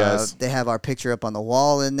 Love you guys. They have our picture up on the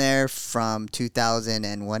wall in there from 2000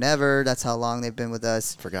 and whenever. That's how long they've been with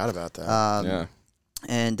us. Forgot about that. Yeah.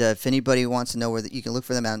 And if anybody wants to know where you can look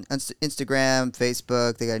for them on Instagram,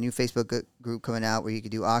 Facebook. They got a new Facebook group coming out where you can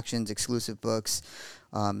do auctions, exclusive books.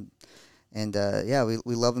 Yeah,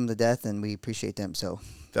 we love them to death and we appreciate them. So,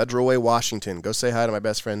 Federal Way, Washington. Go say hi to my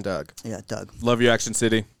best friend, Doug. yeah, Doug. Love you, Action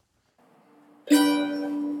City.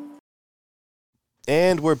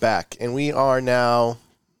 And we're back. And we are now,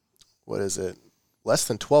 what is it? Less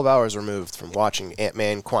than 12 hours removed from watching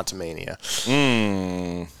Ant-Man Quantumania.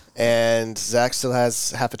 And Zach still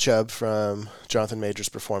has half a chub from Jonathan Major's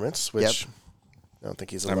performance, which I don't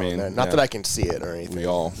think he's alone there. Not that I can see it or anything. We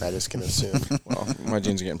all. I just can assume. Well, my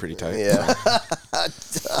jeans are getting pretty tight. Yeah.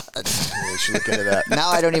 We should look into that. Now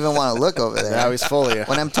I don't even want to look over there. Now he's fully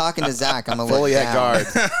When I'm talking to Zach, I'm fully look at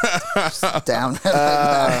down. guard.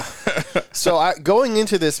 down. So going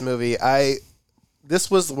into this movie,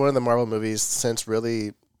 this was one of the Marvel movies since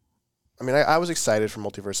really, I mean, I was excited for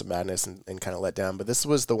Multiverse of Madness and kind of let down, but this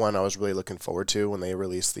was the one I was really looking forward to when they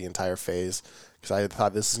released the entire phase because I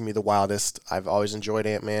thought this is going to be the wildest. I've always enjoyed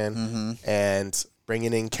Ant-Man, and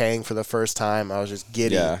bringing in Kang for the first time, I was just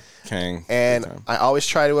giddy. Yeah, Kang. And I always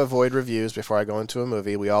try to avoid reviews before I go into a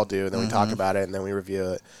movie. We all do, and then we talk about it, and then we review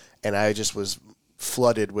it. And I just was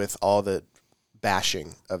flooded with all the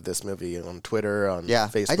bashing of this movie on Twitter, on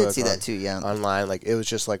Facebook. I did see that too. Yeah, Online, like it was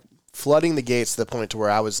just like flooding the gates to the point to where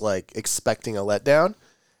I was like expecting a letdown,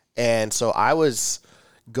 and so I was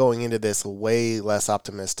going into this way less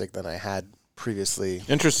optimistic than I had previously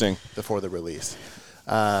Interesting. before the release.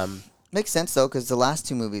 makes sense though because the last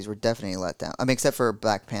two movies were definitely let down. I mean, except for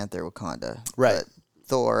Black Panther: Wakanda, Right. But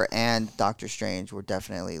Thor and Doctor Strange were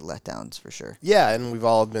definitely letdowns for sure. Yeah, and we've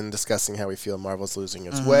all been discussing how we feel Marvel's losing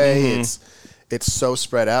its way. It's so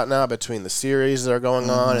spread out now between the series that are going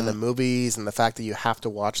on and the movies, and the fact that you have to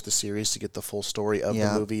watch the series to get the full story of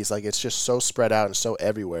the movies. Like it's just so spread out and so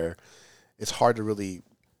everywhere. It's hard to really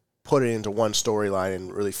put it into one storyline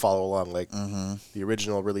and really follow along. Like the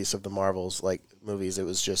original release of the Marvels movies, it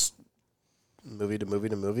was just movie to movie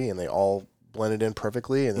to movie, and they all blended in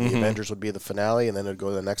perfectly. And then the Avengers would be the finale, and then it'd go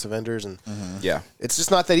to the next Avengers, and Yeah. it's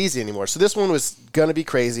just not that easy anymore. So this one was gonna be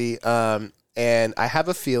crazy. And I have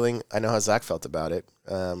a feeling, I know how Zach felt about it.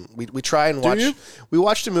 We try and watch. you? We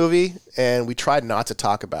watched a movie and we tried not to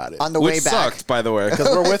talk about it On the Which way back, sucked, by the way. because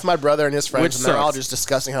we're with my brother and his friends, Which and they're all sucked. just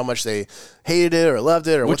discussing how much they hated it or loved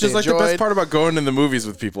it or Which what is they like enjoyed. the best part about going to the movies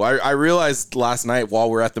with people. I realized last night while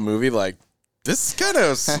we're at the movie, like, this kind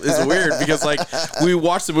of is weird because, like, we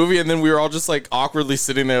watched the movie and then we were all just, like, awkwardly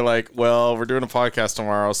sitting there, like, well, we're doing a podcast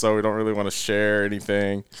tomorrow, so we don't really want to share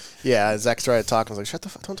anything. Yeah, Zach started talking. I was like, "Shut the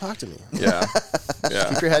fuck! Don't talk to me. Yeah. Yeah.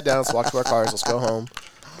 Keep your head down. Let's walk to our cars. Let's go home."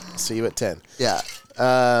 See you at 10. Yeah.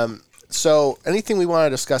 So, anything we want to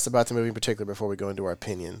discuss about the movie in particular before we go into our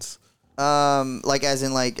opinions? Like as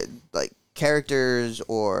in like characters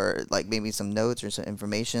or like maybe some notes or some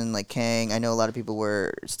information like Kang. I know a lot of people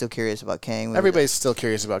were still curious about Kang. Everybody's still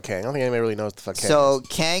curious about Kang. I don't think anybody really knows what the fuck Kang So is.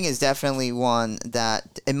 Kang is definitely one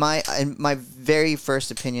that in my very first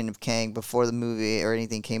opinion of Kang before the movie or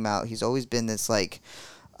anything came out, he's always been this like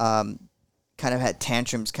kind of had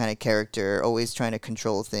tantrums kind of character, always trying to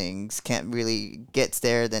control things, can't really gets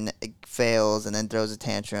there, then it fails, and then throws a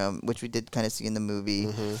tantrum, which we did kind of see in the movie.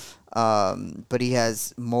 But he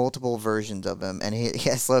has multiple versions of him, and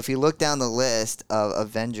so if you look down the list of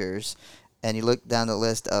Avengers, and you look down the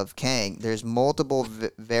list of Kang, there's multiple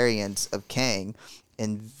variants of Kang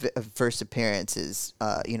in first appearances.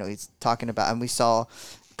 He's talking about, and we saw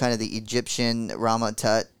kind of the Egyptian Rama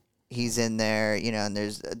Tut. He's in there, and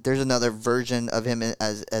there's another version of him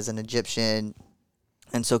as an Egyptian.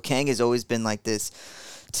 And so Kang has always been like this,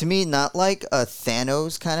 to me, not like a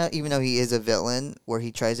Thanos kind of, even though he is a villain, where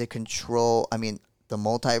he tries to control, the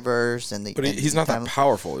multiverse and the. But he's not that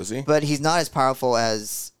powerful, is he? But he's not as powerful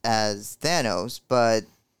as Thanos, but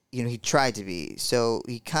he tried to be. So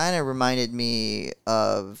he kind of reminded me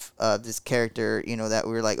of this character, that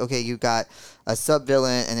we were like, okay, you got a sub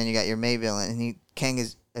villain and then you got your main villain, and Kang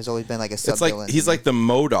has always been like a sub villain. He's like the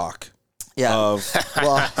MODOK. Yeah. Of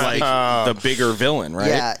the bigger villain, right?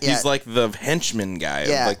 Yeah. He's like the henchman guy.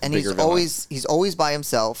 Yeah, of like the and bigger villain. he's always by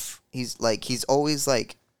himself. He's always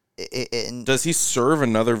like. Does he serve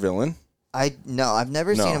another villain? I've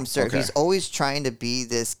never seen him serve. Okay. He's always trying to be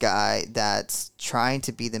this guy that's trying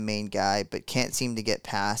to be the main guy, but can't seem to get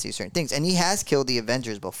past these certain things. And he has killed the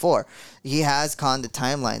Avengers before. He has conned the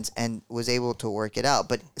timelines and was able to work it out.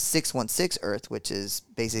 But 616 Earth, which is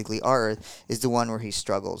basically our Earth, is the one where he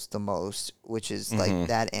struggles the most, which is like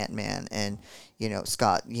that Ant-Man and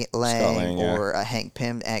Scott Lang or Hank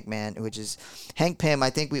Pym Ant-Man, which is Hank Pym. I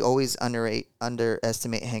think we always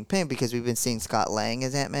underestimate Hank Pym because we've been seeing Scott Lang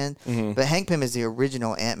as Ant-Man, but Hank Pym is the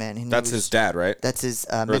original Ant-Man. And that's his dad, right? That's his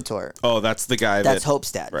mentor. Oh, that's the guy. That's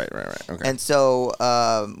Hope's dad. Right. Okay. And so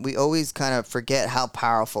we always kind of forget how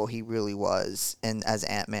powerful he really was, and as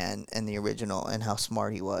Ant-Man in the original, and how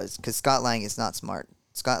smart he was. Because Scott Lang is not smart.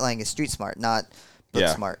 Scott Lang is street smart, not book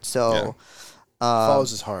smart. So. Follows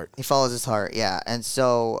his heart. He follows his heart, yeah. And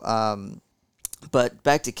so, but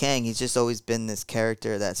back to Kang, he's just always been this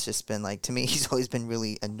character that's just been like, to me, he's always been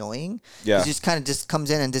really annoying. Yeah. He just kind of just comes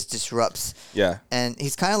in and just disrupts. Yeah. And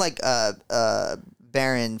he's kind of like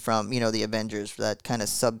Baron from, the Avengers, that kind of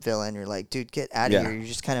sub-villain. You're like, dude, get out of here. You're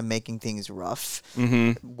just kind of making things rough,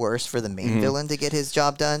 worse for the main villain to get his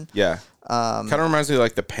job done. Yeah. Kind of reminds me of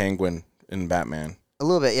like the Penguin in Batman. A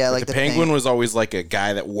little bit, yeah. Like the Penguin was always like a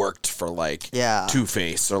guy that worked for like Yeah.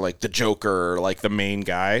 Two-Face or like the Joker or like the main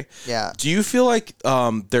guy. Yeah. Do you feel like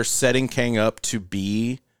they're setting Kang up to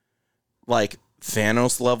be like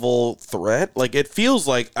Thanos level threat? Like it feels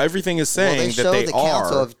like everything is saying that they the are.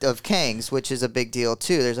 Council of Kangs, which is a big deal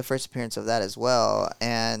too. There's a first appearance of that as well,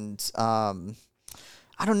 and I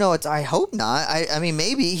don't know. I hope not. I mean,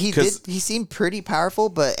 maybe he did. He seemed pretty powerful,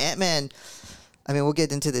 but Ant-Man. I mean, we'll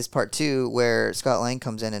get into this part too, where Scott Lang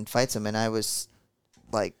comes in and fights him, and I was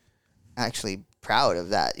like, actually proud of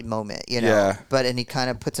that moment, Yeah. But and he kind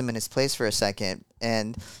of puts him in his place for a second,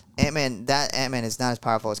 and Ant-Man is not as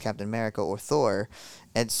powerful as Captain America or Thor,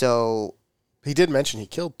 and so He did mention he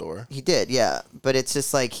killed Thor. he did, yeah. But it's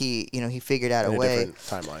just like he figured out In a a way.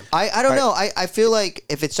 different timeline. I don't know. I feel like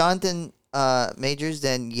if it's Jonathan Majors,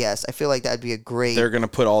 then yes, I feel like that'd be a great. They're gonna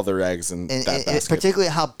put all their eggs in that basket. Particularly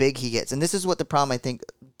how big he gets, and this is what the problem I think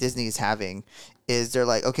Disney is having is they're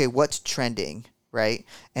like, okay, what's trending, right?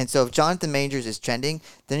 And so if Jonathan Majors is trending,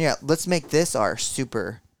 then let's make this our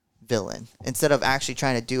super villain instead of actually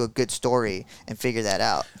trying to do a good story and figure that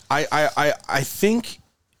out. I think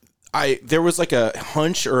there was like a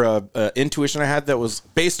hunch or a intuition I had that was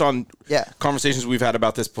based on conversations we've had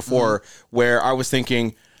about this before, where I was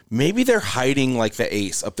thinking maybe they're hiding like the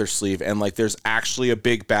ace up their sleeve, and like there's actually a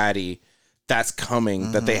big baddie that's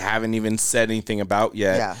coming that they haven't even said anything about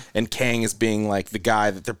yet. Yeah. And Kang is being like the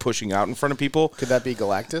guy that they're pushing out in front of people. Could that be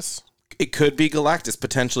Galactus? It could be Galactus.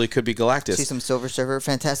 Potentially could be Galactus. See some Silver Surfer.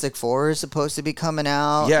 Fantastic Four is supposed to be coming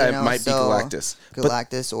out. Yeah, it might be Galactus.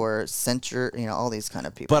 Galactus or Censure, all these kind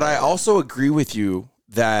of people. But I also agree with you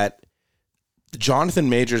that Jonathan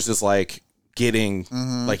Majors is like getting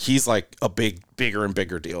like he's like a bigger and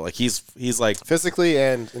bigger deal. Like he's like Physically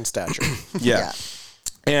and in stature. yeah.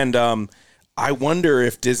 And I wonder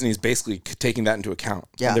if Disney's basically taking that into account.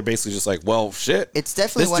 Yeah. And they're basically just like, well, shit. It's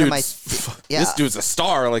definitely this one of my dude's- This dude's a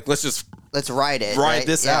star. Like, let's just let's ride it. Ride right?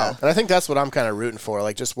 this out. And I think that's what I'm kind of rooting for.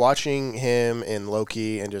 Like, just watching him in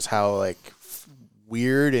Loki and just how, like,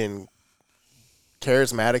 weird and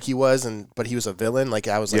charismatic he was, but he was a villain. Like,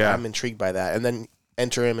 I was like, I'm intrigued by that. And then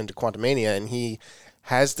enter him into Quantumania, and he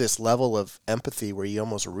has this level of empathy where you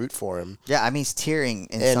almost root for him. Yeah, I mean, he's tearing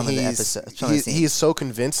in And some of the episodes. he's so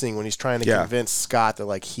convincing when he's trying to convince Scott that,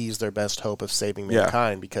 like, he's their best hope of saving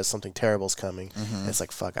mankind because something terrible's coming. And it's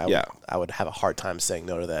like, fuck, I would have a hard time saying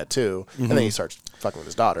no to that too. And then he starts fucking with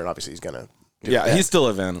his daughter, and obviously he's gonna do that. He's still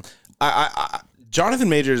a villain. Jonathan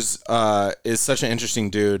Majors is such an interesting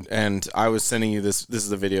dude, and I was sending you this. This is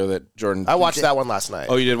the video that Jordan. I watched that one last night.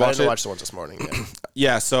 Oh, you did watch I didn't it? watch the ones this morning. Yeah.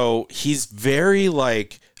 Yeah, so he's very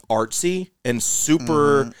like artsy and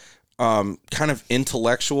super kind of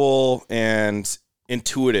intellectual and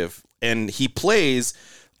intuitive, and he plays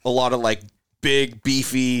a lot of like big,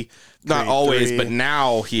 beefy. Not Creed always, 3. but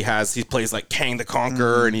now he plays like Kang the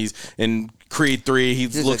Conqueror, and he's in Creed 3. He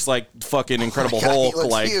looks like fucking Incredible God, he Hulk. looks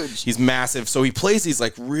Like huge. he's massive. So he plays these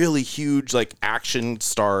like really huge like action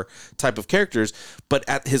star type of characters, but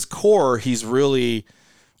at his core, he's really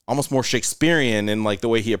almost more Shakespearean in like the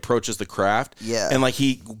way he approaches the craft. Yeah. And like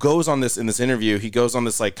he goes on this in this interview, he goes on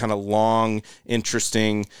this like kind of long,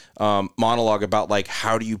 interesting monologue about like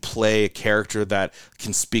how do you play a character that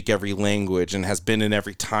can speak every language and has been in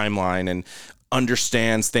every timeline and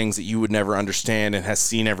understands things that you would never understand and has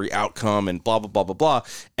seen every outcome and blah, blah, blah, blah, blah.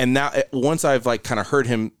 And now once I've like kind of heard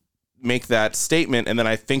him make that statement, and then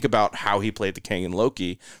I think about how he played the Kang in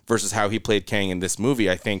Loki versus how he played Kang in this movie,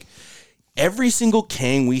 I think every single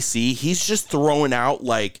Kang we see, he's just throwing out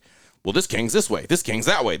like, well, this Kang's this way, this Kang's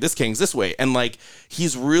that way, this Kang's this way. And like,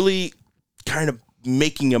 he's really kind of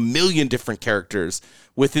making a million different characters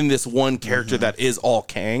within this one character that is all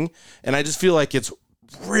Kang. And I just feel like it's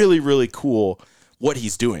really, really cool what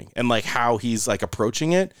he's doing and like how he's like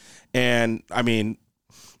approaching it. And I mean,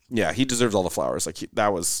 yeah, he deserves all the flowers. Like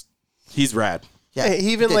he's rad. Yeah,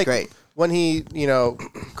 he even did like great. when he,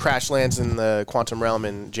 crash lands in the quantum realm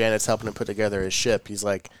and Janet's helping him put together his ship, he's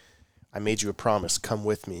like, I made you a promise. Come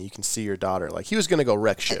with me. You can see your daughter. Like, he was going to go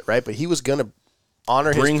wreck shit, right? But he was going to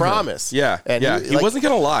honor Bring his her. promise. Yeah. And he wasn't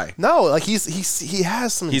going to lie. No, like he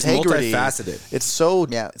has some He's integrity. multifaceted.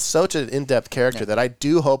 It's such an in-depth character that I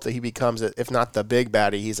do hope that he becomes, if not the big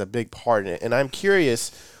baddie, he's a big part in it. And I'm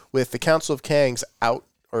curious, with the Council of Kangs out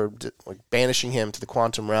or like banishing him to the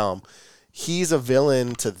quantum realm, he's a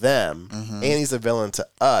villain to them and he's a villain to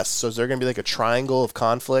us. So is there going to be like a triangle of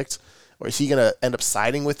conflict, or is he going to end up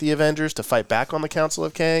siding with the Avengers to fight back on the Council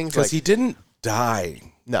of Kangs? Because he didn't die.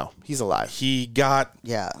 No, he's alive. He got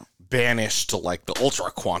banished to like the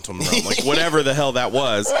ultra quantum realm, like whatever the hell that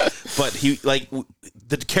was. But he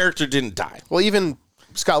the character didn't die. Well, even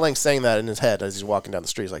Scott Lang saying that in his head as he's walking down the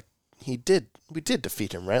street, he's like, we did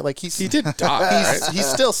defeat him, right? Like he did die. He's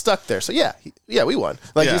still stuck there. So we won.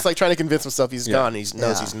 Like Yeah. he's like trying to convince himself he's gone. And he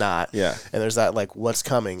knows he's not. Yeah. And there's that like what's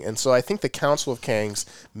coming. And so I think the Council of Kangs,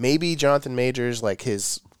 maybe Jonathan Majors, like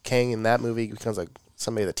his Kang in that movie becomes like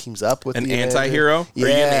somebody that teams up with An the anti-hero? Avenger. Are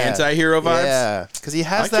you getting anti-hero vibes? Yeah, because he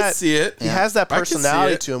has I that. can see it. He has that I can see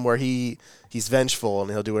personality it. to him where he's vengeful and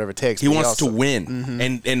he'll do whatever it takes. He but wants also, to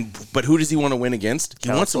win, but who does he want to win against? He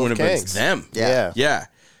wants to Council win of against Kangs. them. Yeah.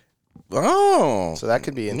 Oh, So that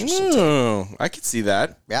could be interesting too. oh, I could see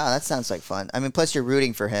that. Yeah, that sounds like fun. I mean, plus you're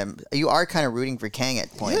rooting for him. You are kind of rooting for Kang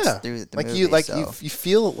at points Yeah, through the like movie. you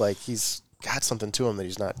feel like he's got something to him that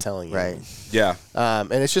he's not telling you. Right. Yeah,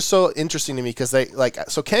 And it's just so interesting to me because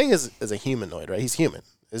so Kang is a humanoid, right? He's human,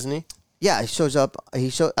 isn't he? Yeah, he shows up.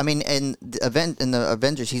 I mean, in the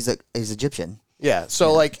Avengers, he's Egyptian. Yeah.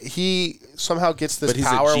 So like he somehow gets this But he's a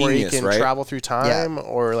power where he genius, can right? travel through time,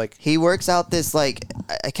 or like He works out this like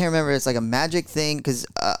I can't remember. It's like a magic thing because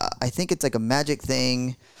I think it's like a magic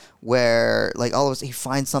thing where like all of us he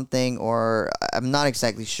finds something, or I'm not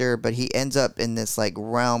exactly sure, but he ends up in this like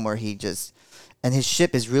realm where he just and his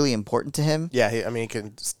ship is really important to him. yeah. He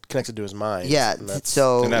can connect it to his mind. Yeah, and that's,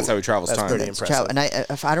 so and that's how he travels That's time. pretty impressive. And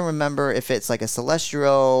I don't remember if it's like a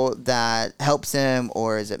celestial that helps him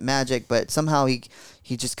or is it magic, but somehow he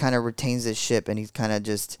just kind of retains his ship and he's kind of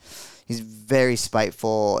just he's very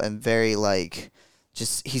spiteful and very like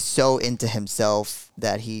just he's so into himself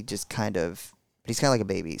that he just kind of he's kind of like a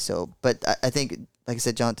baby. So, but I think like I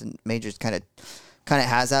said, Jonathan Majors kind of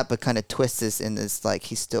has that, but kind of twists this in this like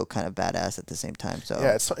he's still kind of badass at the same time. So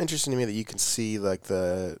yeah, it's so interesting to me that you can see like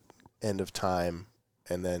the end of time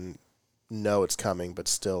and then know it's coming, but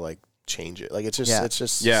still like change it. Like it's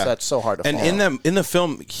just that's so hard to And follow. in the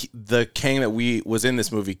film, the Kang that was in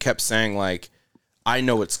this movie kept saying like, "I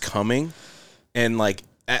know it's coming," and like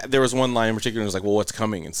there was one line in particular that was like, "Well, what's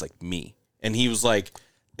coming?" And it's like me, and he was like.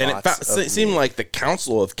 And it seemed like the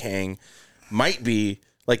Council of Kang might be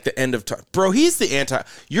like the end of time. Bro, he's the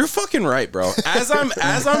You're fucking right, bro. As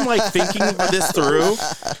I'm like thinking this through,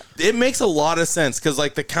 it makes a lot of sense because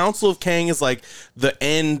like the Council of Kang is like the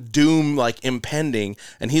end doom like impending,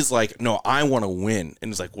 and he's like, no, I want to win, and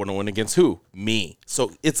he's like, want to win against who? Me.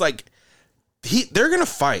 So it's like they're gonna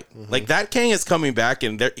fight. Like that Kang is coming back,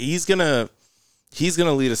 and he's gonna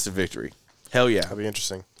lead us to victory. Hell yeah, that'll be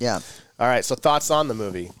interesting. Yeah. All right. So thoughts on the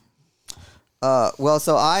movie? Well,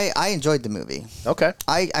 so I enjoyed the movie. Okay.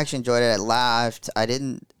 I actually enjoyed it. I laughed. I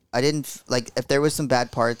didn't like if there was some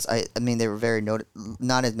bad parts. I mean, they were very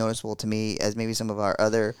not as noticeable to me as maybe some of our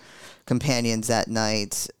other companions that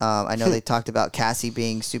night. I know they talked about Cassie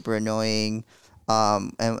being super annoying,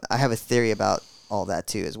 and I have a theory about all that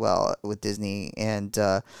too as well with Disney. And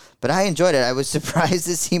but I enjoyed it. I was surprised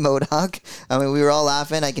to see MODOK. I mean, we were all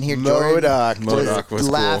laughing. I can hear Jordan MODOK was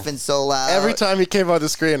laughing so loud. Every time he came on the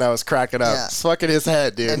screen, I was cracking up. Yeah. It's fucking his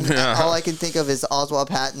head, dude. And all I can think of is Oswald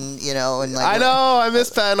Patton, and like I know I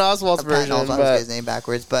miss Patton Oswalt's version, Patton Oswalt, but his name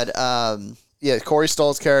backwards, but yeah, Corey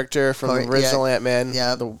Stoll's character from the original Ant-Man.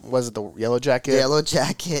 Yeah. Was it the Yellow Jacket? The Yellow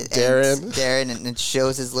Jacket. Darren, and it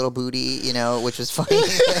shows his little booty, which was funny.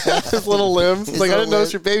 His little limbs. It's like, I didn't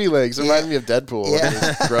notice your baby legs. It reminded me of Deadpool. Yeah. When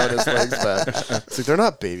he's growing his legs back. It's like, they're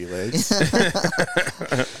not baby legs.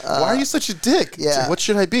 Why are you such a dick? Yeah. It's like, what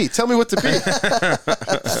should I be? Tell me what to be.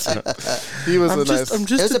 He was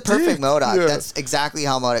It was a perfect MODOK. Yeah. That's exactly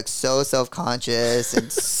how MODOK's so self-conscious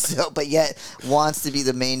and but yet wants to be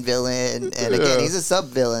the main villain. And again, he's a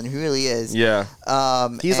sub-villain. He really is. Yeah.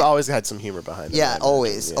 He's always had some humor behind him. Yeah,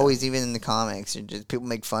 always, even in the comics, just people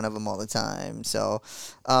make fun of him all the time. So,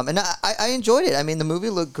 and I enjoyed it. I mean, the movie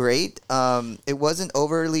looked great. It wasn't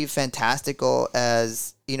overly fantastical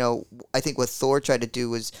as I think what Thor tried to do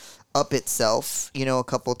was up itself, a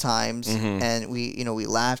couple times, and we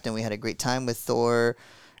laughed and we had a great time with Thor,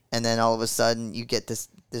 and then all of a sudden you get this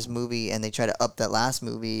movie and they try to up that last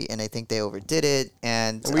movie, and I think they overdid it.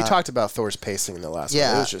 And we talked about Thor's pacing in the last one.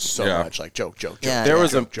 It was just so much like joke. Yeah, there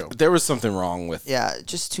was something wrong with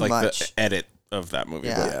just too like much the edit of that movie.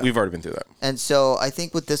 Yeah. But we've already been through that. And so I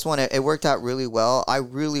think with this one, it worked out really well. I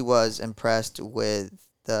really was impressed with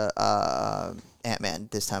the Ant-Man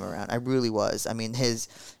this time around. I really was. I mean, his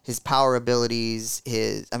power abilities,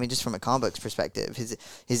 just from a comic book's perspective,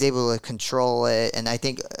 he's able to control it. And I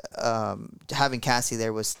think having Cassie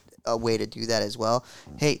there was a way to do that as well.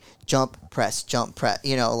 Hey, jump, press,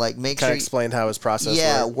 like make sure. Explain how his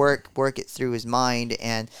process worked. work it through his mind.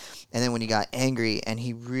 And then when he got angry and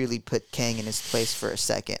he really put Kang in his place for a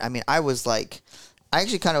second. I mean, I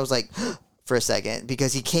actually kind of was like, for a second,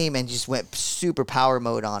 because he came and just went super power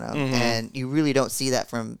mode on him, and you really don't see that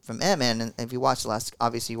from Ant-Man. And if you watch the last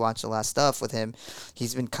stuff with him,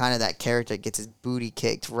 he's been kind of that character that gets his booty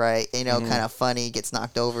kicked, right? Kind of funny, gets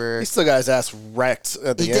knocked over. He still got his ass wrecked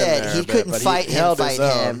at the He end. Did. There, he couldn't fight him,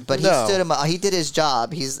 but he stood him. He did his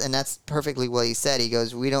job. And that's perfectly what he said. He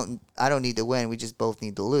goes, I don't need to win. We just both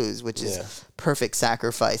need to lose, which is perfect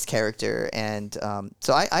sacrifice character. And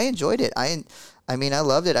so I enjoyed it. I mean, I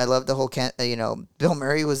loved it. I loved the whole, Bill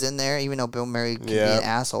Murray was in there, even though Bill Murray can be an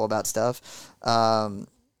asshole about stuff.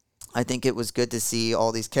 I think it was good to see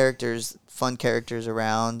all these fun characters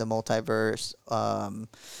around the multiverse.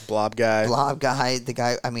 Blob guy, the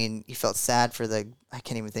guy. I mean, you felt sad for I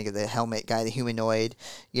can't even think of the helmet guy, the humanoid,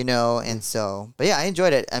 and so. But yeah, I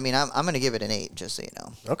enjoyed it. I mean, I'm going to give it an 8, just so you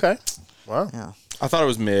know. Okay. Wow. Yeah. I thought it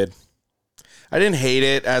was mid. I didn't hate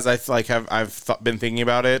it as I've been thinking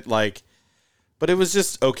about it, but it was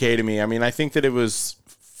just okay to me. I mean, I think that it was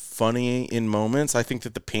funny in moments. I think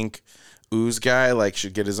that the pink ooze guy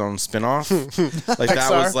should get his own spinoff.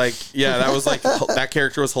 That was that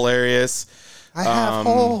character was hilarious. I have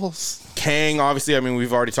holes. Kang, obviously, I mean,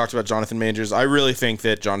 we've already talked about Jonathan Majors. I really think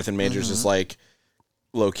that Jonathan Majors is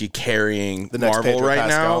low-key carrying the next Marvel Pedro right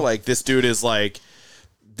Pascal. now. This dude is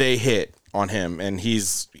they hit on him, and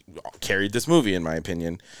he's carried this movie, in my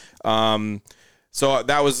opinion. So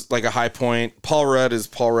that was a high point. Paul Rudd is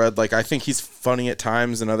Paul Rudd. I think he's funny at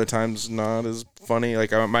times and other times not as funny.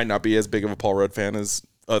 I might not be as big of a Paul Rudd fan as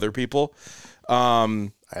other people.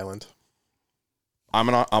 Island. I'm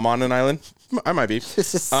on an island. I might be.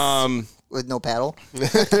 With no paddle.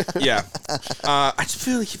 Yeah. I just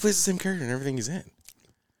feel like he plays the same character in everything he's in.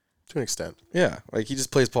 To an extent. Yeah. He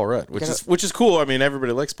just plays Paul Rudd, which is cool. I mean,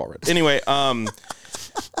 everybody likes Paul Rudd. Anyway,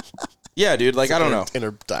 yeah, dude. I don't know.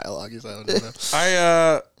 Inner dialogue. I don't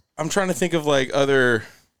know. I'm trying to think of other.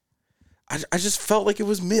 I just felt like it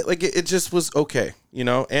was mid. It just was okay.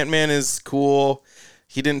 Ant-Man is cool.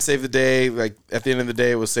 he didn't save the day. Like at the end of the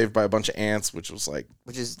day, it was saved by a bunch of ants, which was like,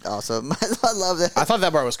 which is awesome. I love that. I thought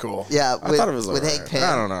that part was cool. Yeah, I thought it was with alright. Hank Pym.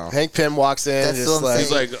 I don't know. Hank Pym walks in, That's just what I'm like,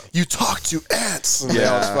 He's like, you talk to ants. And they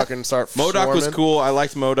Yeah. all just fucking start MODOK was swarming. cool. I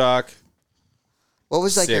liked MODOK. What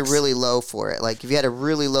was like your 6. really low for it? Like if you had a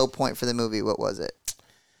really low point for the movie, what was it?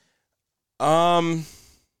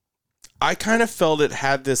 I kind of felt it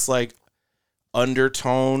had this like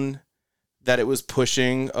undertone that it was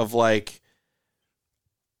pushing of like,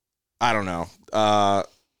 I don't know. I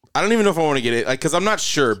don't even know if I want to get it, like, because I'm not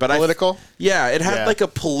sure, but Political? it had Yeah. like a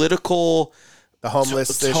political The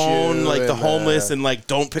homeless tone, issue like the and, homeless and like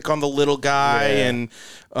don't pick on the little guy Yeah.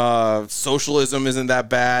 and socialism isn't that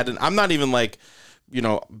bad. And I'm not even like,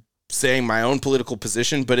 saying my own political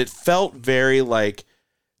position, but it felt very like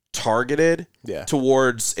targeted Yeah.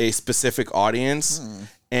 towards a specific audience.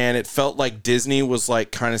 And it felt like Disney was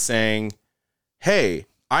like kind of saying, hey,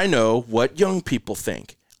 I know what young people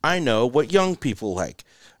think. I know what young people like.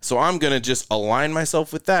 So I'm going to just align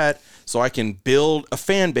myself with that so I can build a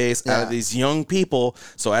fan base out of Yeah. these young people.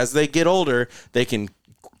 So as they get older, they can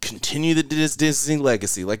continue the Disney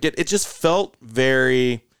legacy. Like it just felt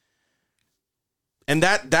very... And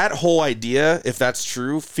that whole idea, if that's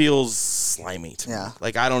true, feels slimy to me. Yeah.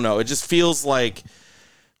 Like, I don't know. It just feels like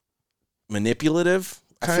manipulative.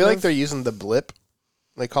 I feel like they're using the blip,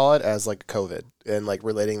 they call it, as like COVID and like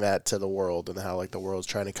relating that to the world and how like the world's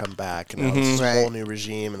trying to come back and how it's this Right. whole new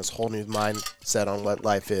regime and this whole new mindset on what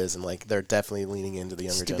life is, and like they're definitely leaning into the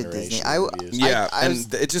younger Stupid generation. Disney. reviews. Yeah, I and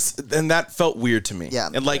was- it just that felt weird to me. Yeah.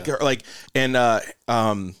 and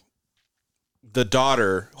the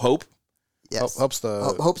daughter Hope. Yes. Hope's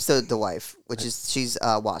the Hope's the wife, which is she's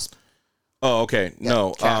Wasp. Oh, okay.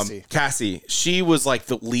 No, Cassie. Cassie. She was like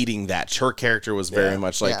the leading that. Her character was very Yeah.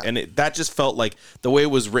 much like, Yeah. and that just felt like the way it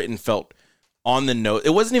was written felt on the nose. It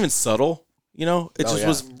wasn't even subtle, It just yeah.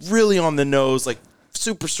 was really on the nose, like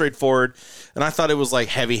super straightforward. And I thought it was like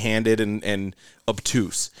heavy-handed and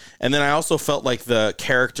obtuse. And then I also felt like the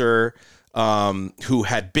character who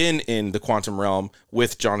had been in the Quantum Realm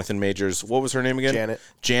with Jonathan Majors. What was her name again? Janet.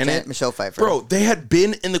 Janet Michelle Pfeiffer. Bro, they had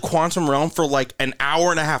been in the Quantum Realm for like an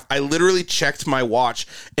hour and a half. I literally checked my watch,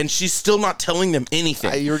 and she's still not telling them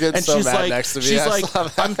anything. You were getting and so she's mad like, next to me. She's I like, saw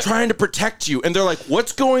that. I'm trying to protect you. And they're like,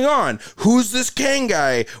 what's going on? Who's this Kang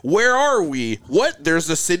guy? Where are we? What? There's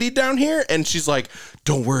a city down here? And she's like,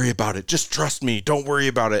 don't worry about it. Just trust me. Don't worry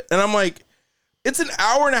about it. And I'm like, it's an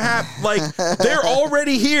hour and a half. Like, they're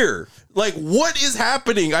already here. Like, what is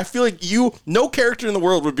happening? I feel like no character in the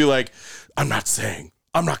world would be like, I'm not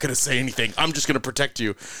going to say anything. I'm just going to protect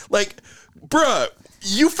you. Like, bruh,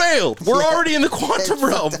 you failed. We're already in the quantum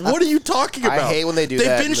realm. What are you talking I about? hate when they do They've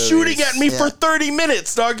that been in shooting movies. at me for Yeah. 30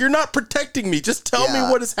 minutes, dog. You're not protecting me. Just tell Yeah.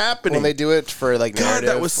 me what is happening. when they do it for like God, narrative,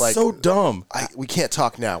 that was like, so dumb. we can't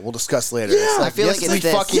talk now. We'll discuss later. Yeah. It's I feel yes, like we it's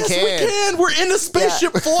this. fucking Yes, can. we can. We're in a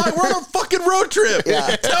spaceship flying. We're on a fucking road trip.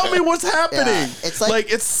 Yeah. Tell me what's happening. Yeah. It's like-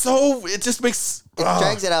 it just makes. It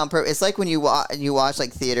drags it out on purpose. It's like when you watch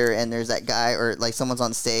like theater and there's that guy or like someone's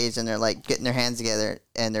on stage and they're like getting their hands together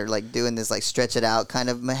and they're like doing this like stretch it out kind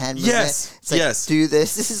of hand movement. Yes, It's like, yes. do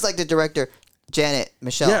this. This is like the director, Janet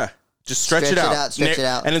Michelle. Yeah. Just stretch it out. Stretch it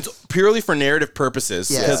out. And it's purely for narrative purposes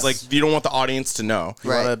Yes. because like you don't want the audience to know. You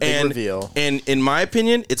want Right. a big And, reveal. and in my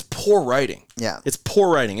opinion, it's poor writing. Yeah. It's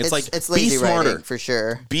poor writing. It's like it's be lazy smarter. writing for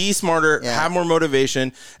sure. Be smarter, Yeah. have more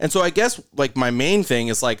motivation. And so I guess like my main thing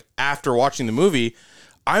is like after watching the movie,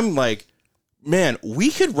 I'm like, man, we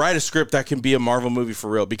could write a script that can be a Marvel movie for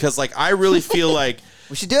real because like I really feel like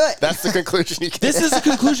We should do it. That's the conclusion you get. this is the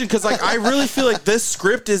conclusion because like I really feel like this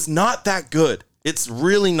script is not that good. It's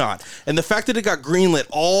really not. And the fact that it got greenlit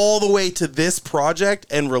all the way to this project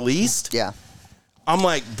and released, Yeah. I'm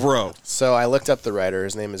like, bro, So I looked up the writer.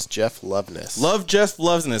 His name is Jeff Loveness. love Jeff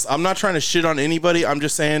Loveness. I'm not trying to shit on anybody. I'm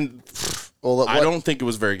just saying Well, I don't think it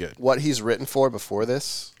was very good. what he's written for before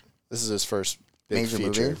this. This is his first big Major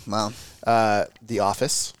feature. movie. Wow. The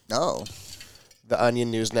Office, Oh. The Onion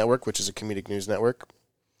News Network, which is a comedic news network,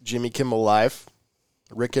 Jimmy Kimmel Live,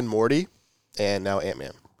 Rick and Morty, and now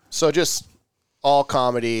Ant-Man. So just all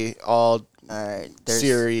comedy, all All right.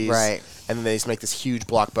 series, Right. And then they just make this huge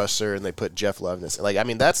blockbuster, and they put Jeff Loveness. Like, I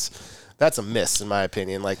mean, that's a miss in my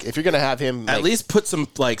opinion. Like, if you're gonna have him, At like, least put some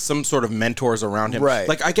sort of mentors around him. Right.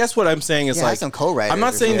 Like I guess what I'm saying is Yeah, have like some co-writers I'm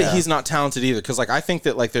not or saying that something. he's not talented either because like I think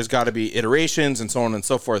that like there's got to be iterations and so on and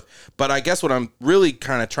so forth. But I guess what I'm really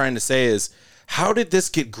kind of trying to say is how did this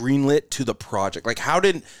get greenlit to the project? Like how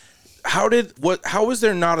was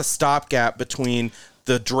there not a stopgap between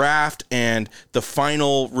the draft and the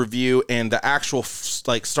final review and the actual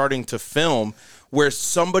like starting to film where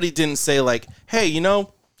somebody didn't say like, hey,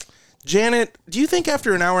 Janet, do you think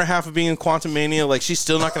after an hour and a half of being in Quantum Mania, like she's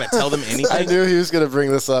still not going to tell them anything? I knew he was going to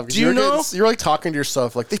bring this up. Do you know? You're like talking to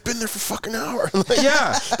yourself, like they've been there for fucking an hour. Like,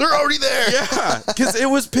 Yeah. they're already there. Yeah, because it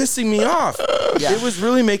was pissing me off. Yeah. It was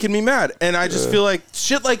really making me mad. And I just feel like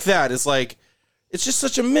shit like that is like, it's just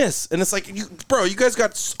such a miss. And it's like, you guys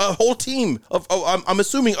got a whole team of, I'm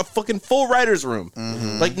assuming, a fucking full writer's room.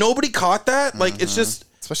 Like, nobody caught that. Like, it's just,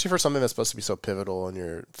 Especially for something that's supposed to be so pivotal in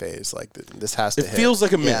your phase. Like, this has to it hit. feels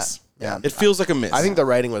like a miss. Yeah. It feels like a miss. I think the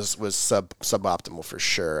writing was suboptimal for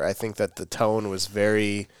sure. I think that the tone was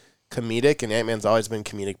very comedic, and Ant-Man's always been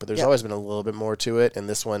comedic, but there's always been a little bit more to it, and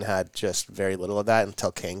this one had just very little of that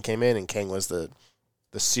until Kang came in, and Kang was the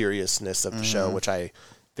seriousness of the show, which I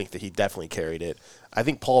think that he definitely carried it. I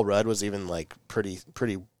think Paul Rudd was even like pretty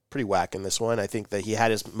whack in this one. I think that he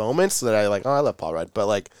had his moments that I like. Oh, I love Paul Rudd, but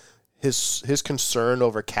like his concern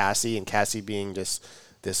over Cassie, and Cassie being just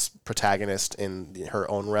this protagonist in her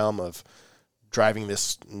own realm of driving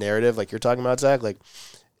this narrative, like you're talking about, Zach. Like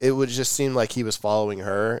it would just seem like he was following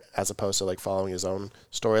her as opposed to like following his own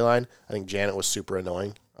storyline. I think Janet was super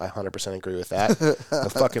annoying. I 100% agree with that. I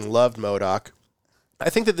fucking loved MODOK. I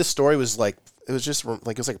think that this story was like, it was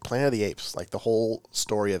like Planet of the Apes, like the whole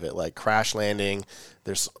story of it, like crash landing.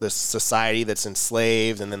 There's this society that's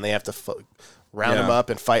enslaved, and then they have to round them up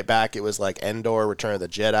and fight back. It was like Endor, Return of the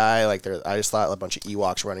Jedi. Like I just thought a bunch of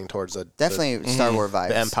Ewoks running towards definitely Star Wars vibes.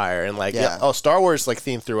 The Empire, and like Star Wars like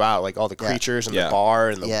theme throughout, like all the creatures and the bar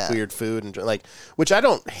and the weird food and like, which I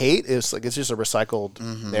don't hate. It's like it's just a recycled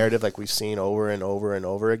narrative like we've seen over and over and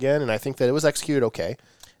over again, and I think that it was executed okay.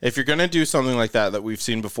 If you're going to do something like that we've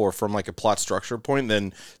seen before from like a plot structure point,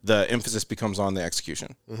 then the emphasis becomes on the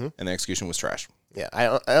execution, and the execution was trash. Yeah,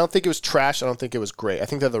 I don't think it was trash. I don't think it was great. I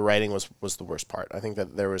think that the writing was the worst part. I think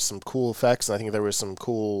that there was some cool effects, and I think there was some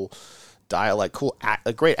cool dialogue,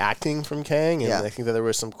 great acting from Kang, and I think that there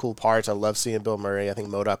were some cool parts. I love seeing Bill Murray. I think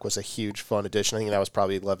MODOK was a huge fun addition. I think that was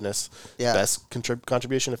probably Loveness' best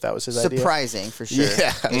contribution, if that was his idea. Surprising for sure.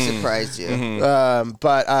 Yeah, it surprised you.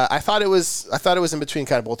 But I thought it was in between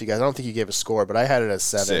kind of both you guys. I don't think you gave a score, but I had it as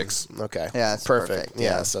 7. 6. Okay, Yeah, that's perfect.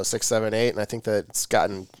 Yeah, so 6, 7, 8, and I think that it's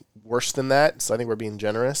gotten worse than that. So I think we're being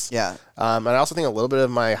generous. Yeah. And I also think a little bit of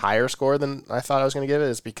my higher score than I thought I was going to give it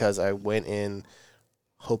is because I went in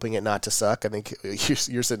hoping it not to suck. I think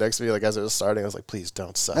you're sitting next to me like as it was starting, I was like, please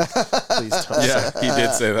don't suck. Please don't suck. He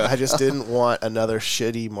did say that. I just didn't want another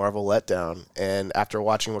shitty Marvel letdown. And after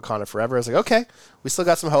watching Wakanda Forever, I was like, okay, we still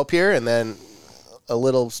got some hope here. And then a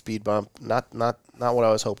little speed bump, not what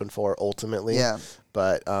I was hoping for ultimately. Yeah.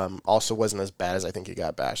 But also wasn't as bad as I think it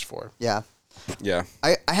got bashed for. Yeah. Yeah.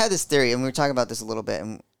 I had this theory, and we were talking about this a little bit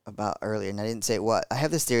about earlier, and I didn't say what. I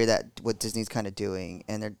have this theory that what Disney's kind of doing,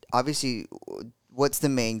 and they're obviously what's the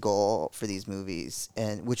main goal for these movies,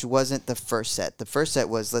 and which wasn't the first set. The first set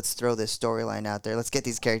was let's throw this storyline out there. Let's get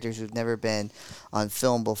these characters who've never been on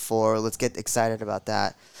film before. Let's get excited about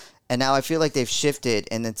that. And now I feel like they've shifted,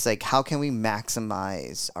 and it's like, how can we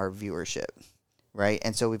maximize our viewership? Right?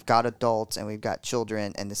 And so we've got adults and we've got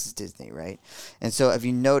children, and this is Disney, right? And so if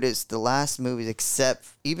you notice, the last movies, except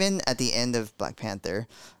even at the end of Black Panther,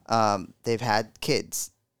 they've had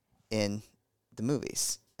kids in the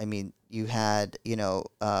movies. I mean, you had,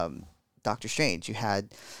 Doctor Strange. You had,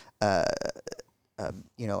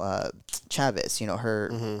 Chavez.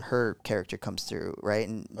 Her character comes through, right?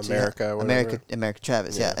 And America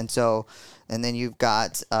Chavez, yeah. And then you've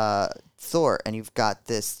got Thor, and you've got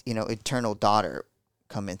this, eternal daughter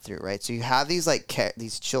coming through, right? So you have these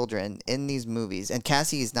these children in these movies, and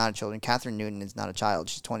Cassie is not a child. Catherine Newton is not a child.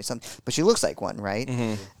 She's 20-something, but she looks like one, right?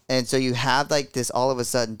 Mm-hmm. And so you have like this. All of a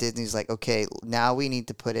sudden, Disney's like, okay, now we need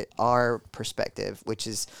to put it our perspective, which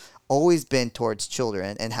is always been towards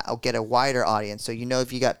children, and get a wider audience. So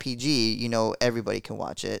if you got PG, everybody can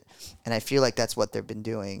watch it. And I feel like that's what they've been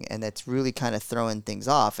doing, and that's really kind of throwing things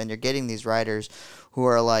off. And you're getting these writers who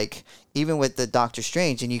are like, even with the Doctor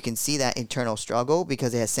Strange, and you can see that internal struggle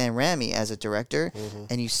because they had Sam Raimi as a director,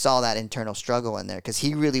 and you saw that internal struggle in there because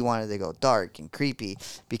he really wanted to go dark and creepy.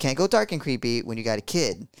 But you can't go dark and creepy when you got a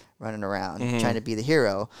kid running around trying to be the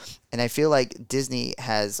hero. And I feel like Disney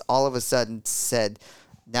has all of a sudden said,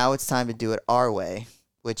 now it's time to do it our way,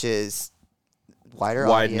 which is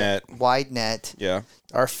wide net. Yeah.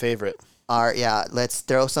 Our favorite. Let's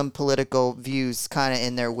throw some political views kind of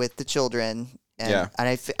in there with the children. And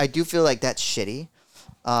I do feel like that's shitty.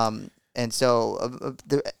 And so,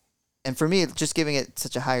 and for me, just giving it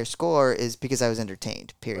such a higher score is because I was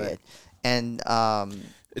entertained, period. Right. And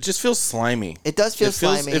it just feels slimy. It does feel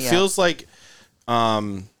slimy. It feels like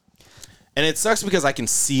And it sucks because I can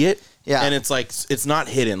see it. Yeah. And it's like, it's not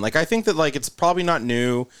hidden. Like, I think that, like, it's probably not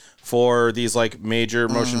new for these, like, major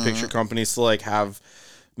motion picture companies to, like, have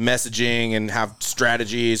messaging and have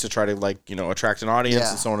strategies to try to, like, you know, attract an audience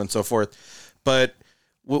and so on and so forth. But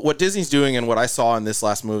what Disney's doing and what I saw in this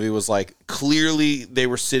last movie was, like, clearly they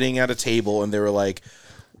were sitting at a table and they were like,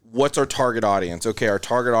 what's our target audience? Okay, our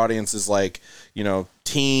target audience is, like, you know,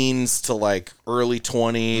 teens to, like, early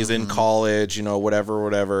 20s in college, you know,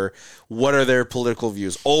 whatever. What are their political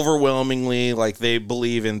views? Overwhelmingly, like, they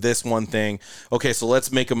believe in this one thing. Okay, so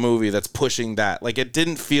let's make a movie that's pushing that. Like, it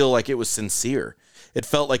didn't feel like it was sincere. It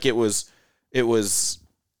felt like it was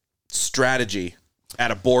strategy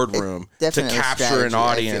at a boardroom to capture an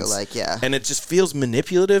audience. I feel like, yeah. And it just feels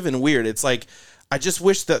manipulative and weird. It's like, I just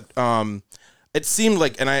wish that it seemed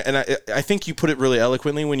like, and I think you put it really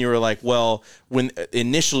eloquently when you were like, well, when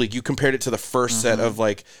initially you compared it to the first set of,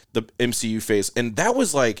 like, the MCU phase, and that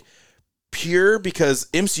was, like, pure because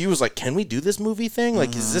MCU was like, can we do this movie thing?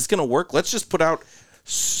 Like, is this gonna work? Let's just put out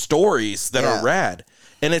stories that are rad.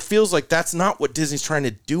 And it feels like that's not what Disney's trying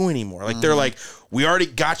to do anymore. Like, they're like, we already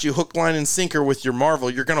got you hook, line, and sinker with your Marvel.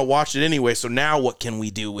 You're gonna watch it anyway. So now what can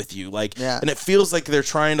we do with you? Like, and it feels like they're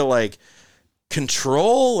trying to, like,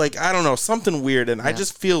 control, like, I don't know, something weird, and I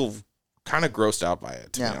just feel kind of grossed out by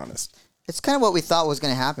it, to be honest. It's kind of what we thought was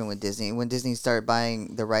going to happen with Disney. When Disney started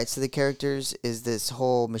buying the rights to the characters, is this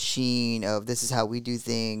whole machine of this is how we do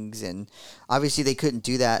things, and obviously they couldn't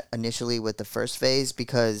do that initially with the first phase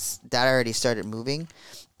because that already started moving,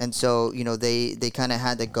 and so, you know, they kind of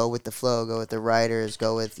had to go with the flow, go with the writers,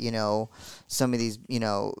 go with, you know, some of these, you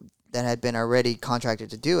know, that had been already contracted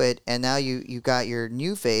to do it, and now you got your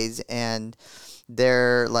new phase, and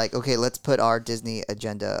they're like, okay, let's put our Disney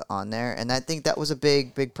agenda on there. And I think that was a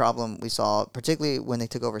big problem we saw, particularly when they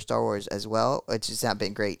took over Star Wars as well, which has not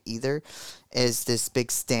been great either, is this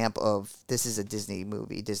big stamp of this is a Disney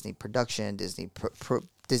movie, Disney production, Disney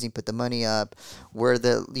put the money up, we're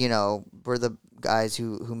the guys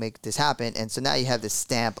who make this happen. And so now you have this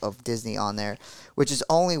stamp of Disney on there, which is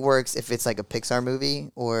only works if it's like a Pixar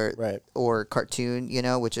movie or cartoon, you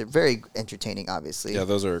know, which are very entertaining, obviously. Yeah,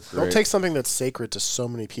 those are great. Don't take something that's sacred to so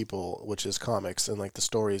many people, which is comics and, like, the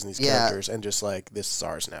stories and these characters, and just, like, this is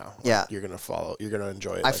ours now. Like, you're gonna follow, you're gonna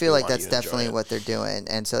enjoy it. I feel like that's definitely what they're doing,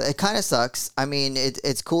 and so it kind of sucks. I mean,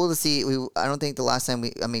 it's cool to see. I don't think the last time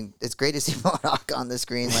it's great to see MODOK on the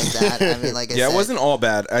screen like that. I mean, like I said, it wasn't all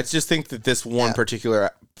bad. I just think that this one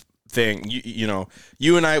particular thing, you know,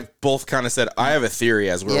 you and I both kind of said, I have a theory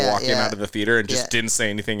as we were walking out of the theater and just didn't say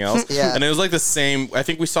anything else. And it was like the same, I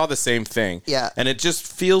think we saw the same thing. And it just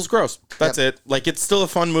feels gross. That's it. Like, it's still a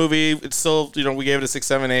fun movie. It's still, you know, we gave it a 6,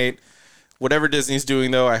 7, 8. Whatever Disney's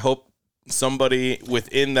doing, though, I hope somebody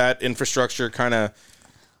within that infrastructure kind of,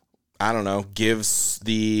 I don't know, gives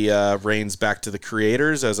the reins back to the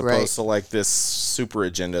creators as opposed to, like, this super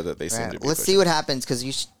agenda that they seem to be Let's see what happens, because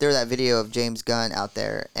you throw that video of James Gunn out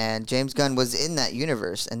there, and James Gunn was in that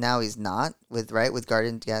universe, and now he's not with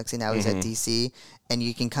Guardians of the Galaxy. Now he's at DC, and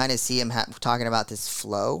you can kind of see him talking about this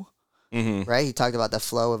flow. Right? He talked about the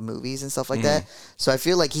flow of movies and stuff like that. So I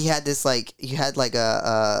feel like he had this, like, you had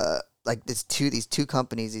like these two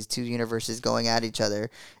companies, these two universes going at each other,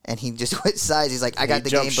 and he just switched sides. He's like, I got the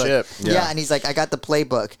game book. Yeah, and he's like, I got the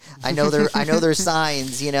playbook. I know their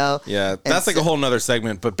signs, you know. Yeah, that's like a whole nother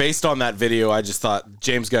segment. But based on that video, I just thought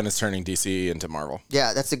James Gunn is turning DC into Marvel.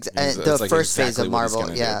 Yeah, that's the first phase of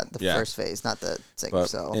Marvel. Yeah, the first phase, not the second. But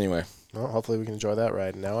so anyway. Well, hopefully we can enjoy that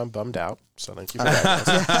ride. Now I'm bummed out, so thank you for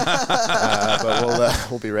that. But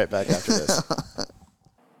we'll be right back after this.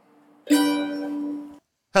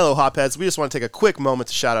 Hello, Hopheads. We just want to take a quick moment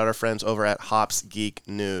to shout out our friends over at Hops Geek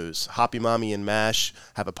News. Hoppy Mommy and Mash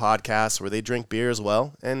have a podcast where they drink beer as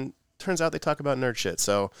well, and turns out they talk about nerd shit.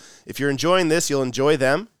 So if you're enjoying this, you'll enjoy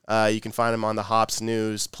them. You can find them on the Hops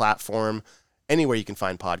News platform, anywhere you can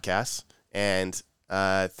find podcasts. And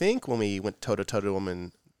I think when we went toe-to-toe to them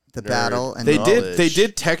in the battle, and they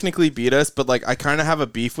did technically beat us, but, like, I kind of have a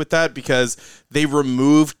beef with that because they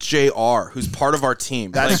removed JR, who's part of our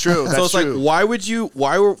team. That's true. So it's like, why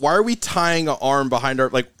are we tying an arm behind our,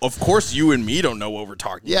 like, of course you and me don't know what we're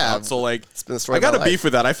talking about. So, like, I got a beef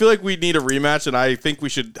with that. I feel like we need a rematch, and I think we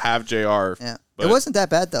should have JR. Yeah. It wasn't that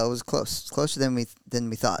bad, though. It was close. Closer than we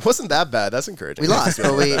thought. It wasn't that bad. That's encouraging. We lost,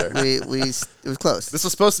 but it was close. This was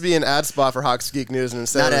supposed to be an ad spot for Hops Geek News, and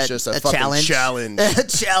instead it was just a fucking challenge. A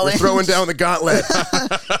challenge. We're throwing down the gauntlet.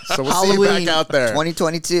 So we'll see you back out there.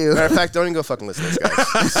 2022. Matter of fact, don't even go fucking listen to this,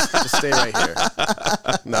 guys. Just stay right here.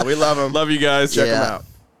 No, we love them. Love you guys. Check them out.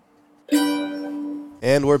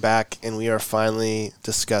 And we're back, and we are finally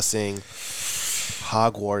discussing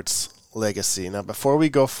Hogwarts Legacy. Now, before we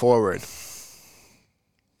go forward,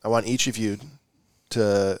 I want each of you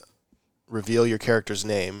to reveal your character's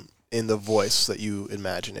name in the voice that you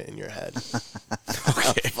imagine it in your head.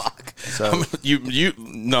 Okay. Fuck. So I'm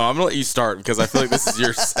gonna let you start because I feel like this is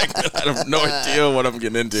your segment. I have no idea what I'm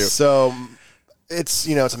getting into. So it's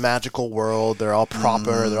it's a magical world. They're all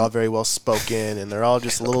proper. They're all very well spoken, and they're all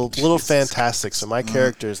just little fantastic. So my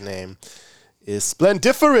character's name is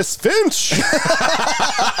Splendiferous Finch.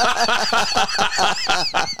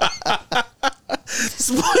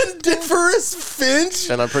 Splendiferous Finch,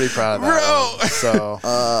 And I'm pretty proud of that. Bro. One. So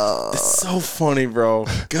it's so funny, bro.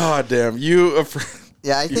 God damn you.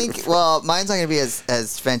 Yeah, I think. Well, mine's not gonna be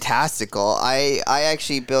as fantastical. I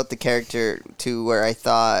actually built the character to where I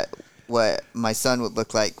thought what my son would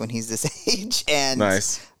look like when he's this age, and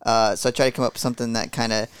Nice. So I tried to come up with something that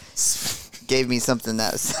kind of gave me something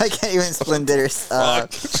that was, I can't even splendid.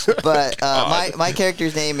 But my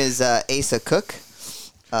character's name is Asa Cook.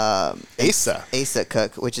 Asa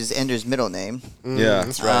Cook, which is Ender's middle name. Yeah,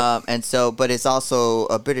 that's right. And so, but it's also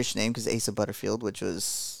a British name because Asa Butterfield, which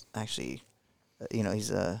was actually, he's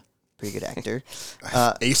a pretty good actor.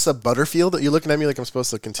 Asa Butterfield? You're looking at me like I'm supposed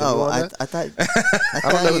to continue on that? I thought. I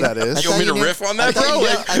don't know who that is. You want me to riff on that, bro?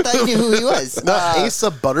 I thought you knew who he was. No, Asa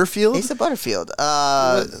Butterfield? Asa Butterfield.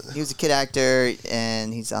 He was a kid actor,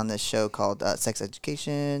 and he's on this show called Sex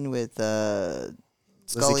Education with Lizzie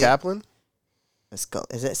Scully. Kaplan? Is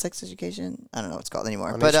it Sex Education? I don't know what it's called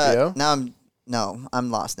anymore. On But HBO? now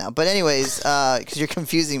I'm lost now. But anyways, because you're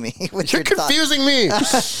confusing me with You're your thoughts. confusing me.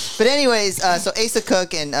 But anyways, so Asa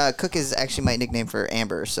Cook, and Cook is actually my nickname for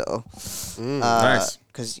Amber. So Nice.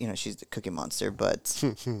 because she's the Cookie Monster, but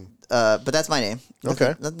that's my name.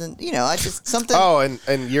 Okay. Nothing, I just something. Oh, and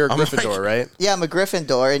you're a Gryffindor, right? Yeah, I'm a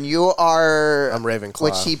Gryffindor, and you are. I'm Ravenclaw.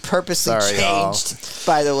 Which he purposely Sorry, y'all. changed,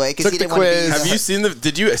 by the way, because Took he the didn't want to quiz. be. Have you seen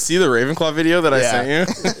did you see the Ravenclaw video that I sent you?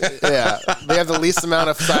 Yeah. They have the least amount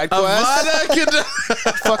of side quests. Avada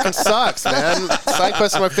Kedavra. Fucking sucks, man. Side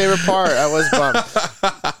quests are my favorite part. I was bummed.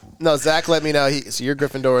 No, Zach let me know. So you're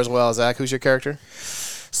Gryffindor as well. Zach, who's your character?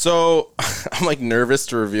 So I'm like nervous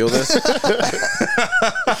to reveal this.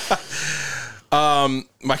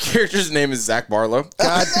 My character's name is Zach Barlow.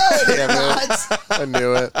 God damn it. I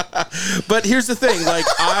knew it. But here's the thing, like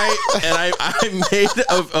I made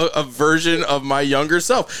a version of my younger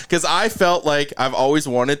self because I felt like I've always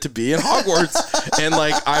wanted to be in Hogwarts and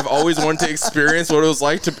like I've always wanted to experience what it was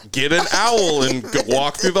like to get an owl and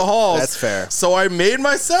walk through the halls. That's fair. So I made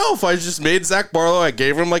myself. I just made Zach Barlow. I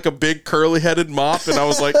gave him like a big curly headed mop and I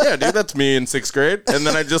was like, yeah, dude, that's me in 6th grade. And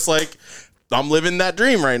then I just like, I'm living that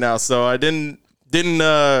dream right now. So I didn't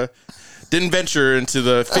venture into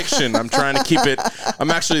the fiction. I'm trying to keep it.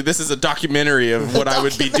 This is a documentary of what I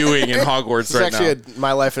would be doing in Hogwarts It's right now. actually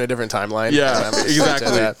my life in a different timeline. Yeah, And I'm excited exactly.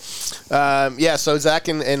 to that. So Zach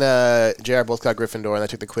and JR both got Gryffindor, and I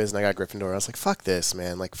took the quiz and I got Gryffindor. I was like, fuck this,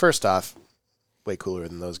 man. Like, first off, way cooler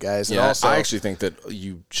than those guys. And Yeah, also, I actually think that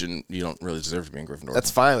you don't really deserve to be in Gryffindor. that's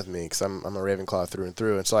fine with me because I'm a Ravenclaw through and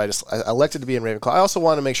through. And so I elected to be in Ravenclaw. I also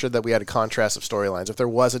wanted to make sure that we had a contrast of storylines. If there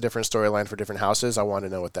was a different storyline for different houses, I wanted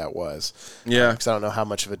to know what that was. Yeah. Because I don't know how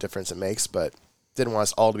much of a difference it makes, but didn't want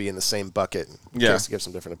us all to be in the same bucket in case to give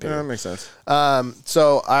some different Yeah, that opinion. makes sense.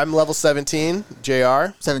 So I'm level 17,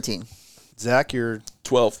 JR. 17. Zach, you're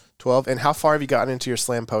 12. 12. And how far have you gotten into your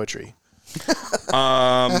slam poetry?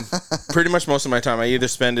 Pretty much most of my time, I either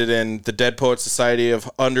spend it in the Dead Poets Society of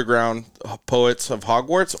Underground Poets of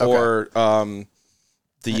Hogwarts or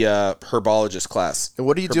the herbologist class. And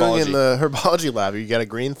what are you doing in Herbology. the herbology lab? You got a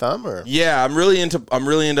green thumb or? Yeah, I'm really into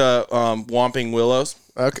Whomping Willows.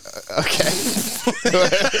 Okay.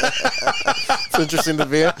 It's interesting to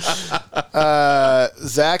be.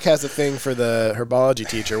 Zach has a thing for the herbology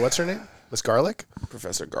teacher. What's her name? Miss Garlic?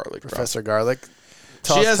 Professor Garlic. Professor Garlic.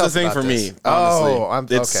 She has a thing for me. Honestly. Oh,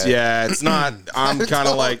 it's, okay. Yeah, it's not. I'm kind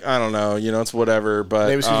of like, I don't know. It's whatever. But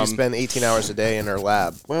Maybe so you spend 18 hours a day in her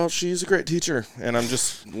lab. well, she's a great teacher, and I'm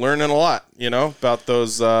just learning a lot. About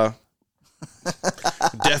those death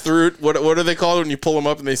root. What are they called when you pull them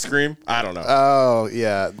up and they scream? I don't know. Oh,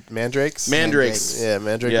 yeah. Mandrakes? Mandrakes. Yeah,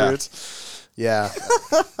 mandrake Yeah. roots. Yeah.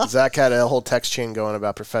 Zach had a whole text chain going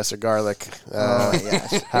about Professor Garlic.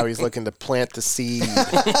 How he's looking to plant the seed and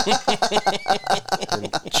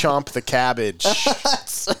chomp the cabbage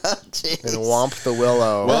and womp the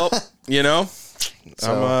willow. Well,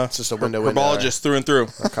 So, I'm it's just a window into herbologist through and through.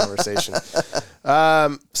 our conversation.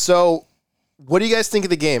 So what do you guys think of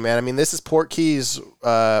the game, man? I mean, this is Portkey's.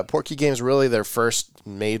 Portkey Games really their first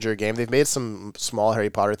major game. They've made some small Harry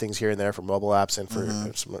Potter things here and there for mobile apps and for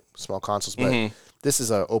some small consoles, but this is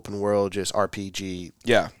an open world, just RPG,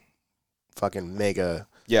 Yeah. fucking mega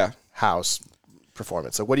Yeah. house.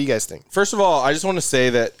 performance. So what do you guys think? First of all, I just want to say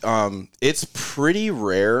that it's pretty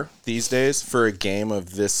rare these days for a game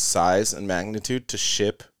of this size and magnitude to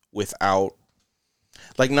ship without,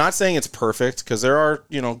 like, not saying it's perfect because there are,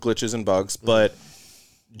 glitches and bugs, but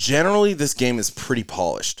generally this game is pretty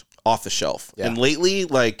polished off the shelf. Yeah. And lately,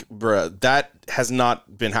 like, bruh, that has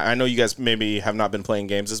not been, I know you guys maybe have not been playing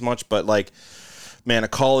games as much, but like, man, a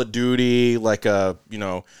Call of Duty, like a,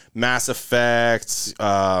 Mass Effect,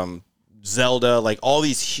 Zelda, like all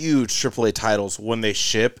these huge AAA titles, when they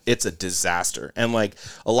ship, it's a disaster. And like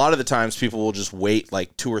a lot of the times people will just wait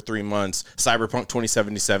like 2 or 3 months. Cyberpunk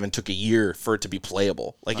 2077 took a year for it to be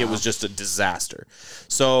playable. Like It was just a disaster.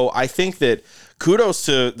 So I think that kudos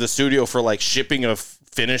to the studio for like shipping a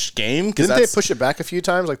finished game. Didn't they push it back a few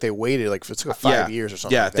times? Like they waited like it took 5 years or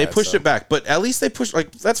something. Yeah, like they that, pushed it back, but at least they pushed,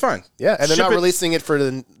 like, that's fine. Yeah, and they're not releasing it for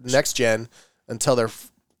the next gen until they're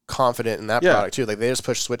confident in that product too. Like they just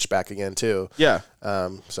push Switch back again too. Yeah.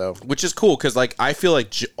 So which is cool because like I feel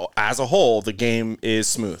like as a whole the game is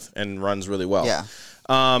smooth and runs really well. Yeah.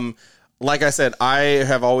 Like I said, I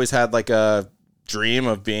have always had like a dream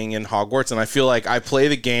of being in Hogwarts, and I feel like I play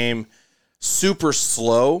the game super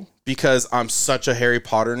slow because I'm such a Harry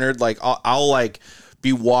Potter nerd. Like I'll like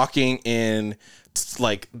be walking in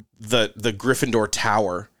like the Gryffindor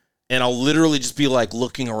Tower, and I'll literally just be like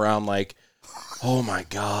looking around like, oh my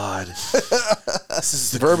God, this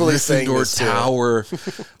is the verbally Gryffindor Tower.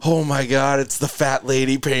 Oh my God, it's the fat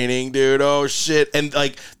lady painting, dude. Oh shit. And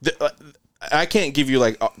like, I can't give you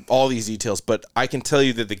like all these details, but I can tell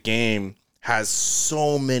you that the game has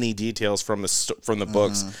so many details from the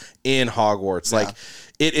books in Hogwarts. Like,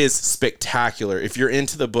 it is spectacular. If you're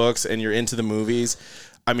into the books and you're into the movies,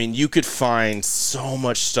 I mean, you could find so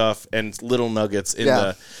much stuff and little nuggets in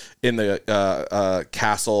the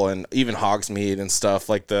castle and even Hogsmeade and stuff,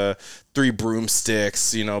 like the 3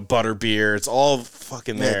 broomsticks, butterbeer. It's all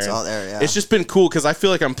fucking there. It's all there, yeah. It's just been cool because I feel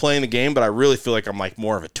like I'm playing the game, but I really feel like I'm like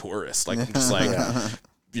more of a tourist. Like, I'm just like,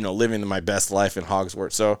 living my best life in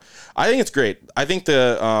Hogwarts. So I think it's great. I think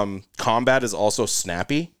the combat is also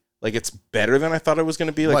snappy. Like, it's better than I thought it was going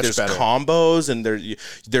to be. Like, Much there's better. Combos and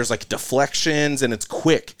there's like deflections, and it's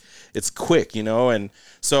quick. It's quick, and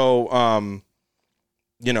so I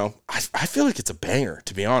feel like it's a banger,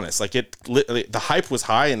 to be honest. Like, the hype was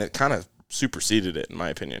high, and it kind of superseded it, in my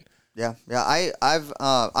opinion. Yeah.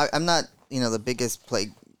 I'm not the biggest play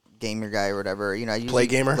gamer guy or whatever. I usually Play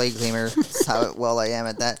gamer. That's how well I am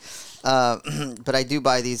at that. But I do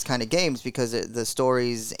buy these kind of games because the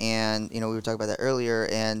stories and we were talking about that earlier,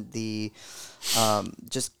 and the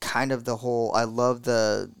just kind of the whole. I love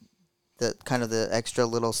the kind of the extra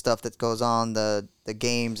little stuff that goes on, the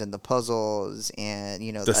games and the puzzles and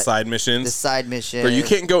the side missions. The side mission. But you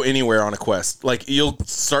can't go anywhere on a quest. Like, you'll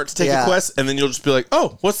start to take a quest, and then you'll just be like,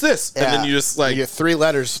 "Oh, what's this?" And then you just like, you get 3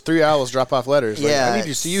 letters, 3 owls drop off letters. Like, Yeah. I need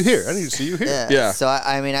to see you here. I need to see you here. Yeah. So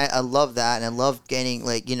I love that, and I love getting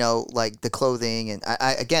like the clothing, and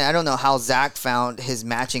I don't know how Zach found his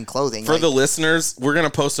matching clothing. For the listeners, we're gonna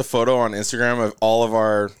post a photo on Instagram of all of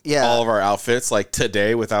our outfits like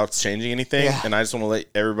today without changing anything, and I just want to let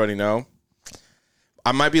everybody know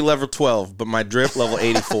I might be level 12, but my drip level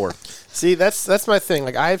 84. See, that's my thing.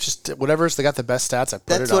 Like, I have just whatever's got the best stats, I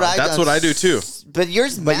put it on. That's what I do too. But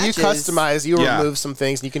yours matches. You customize, you remove some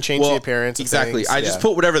things, and you can change the appearance. Exactly. I just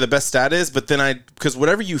put whatever the best stat is, but then because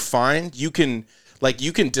whatever you find, you can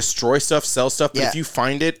destroy stuff, sell stuff, but if you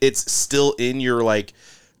find it, it's still in your like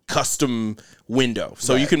custom window,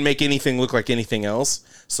 so you can make anything look like anything else.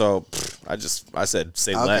 So I said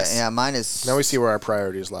say less. Yeah, mine is. Now we see where our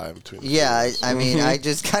priorities lie between. Yeah, I mean, I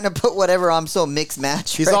just kind of put whatever. I'm so mixed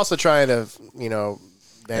match. He's also trying to,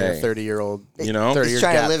 a 30-year-old, You know, 30-year He's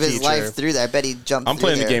trying to gap live his teacher. life through that. I bet he jumped. I'm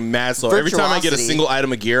playing the game mad slow. Every time I get a single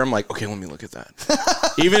item of gear, I'm like, okay, let me look at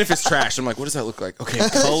that. Even if it's trash, I'm like, what does that look like? Okay,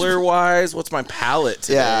 color-wise, what's my palette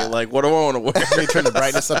today? Yeah. Like, what do I want to wear? You turn the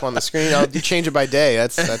brightness up on the screen. You change it by day.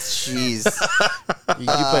 That's Jeez. you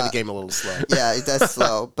play the game a little slow. Yeah, that's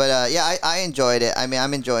slow. But I enjoyed it. I mean,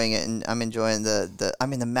 I'm enjoying it, and I'm enjoying the. I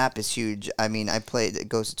mean, the map is huge. I mean, I played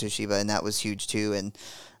Ghost of Tsushima, and that was huge too, and.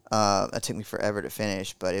 It took me forever to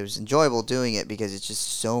finish, but it was enjoyable doing it because it's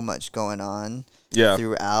just so much going on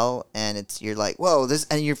throughout, and you're like, whoa,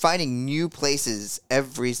 and you're finding new places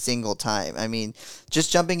every single time. I mean,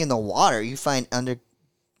 just jumping in the water, you find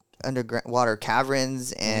underwater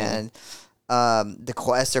caverns, and the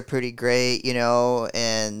quests are pretty great,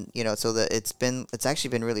 and so it's actually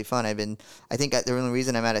been really fun. I think the only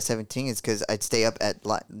reason I'm at 17 is because I'd stay up at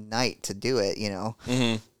night to do it,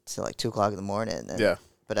 till like 2:00 in the morning. And,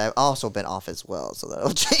 but I've also been off as well, so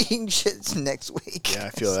that'll change it next week. Yeah, I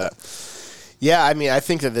feel that. Yeah, I mean, I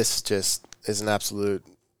think that this just is an absolute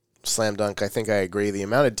slam dunk. I think I agree. The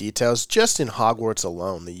amount of details just in Hogwarts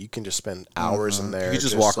alone that you can just spend hours in there. You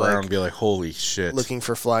just walk around and be like, holy shit. Looking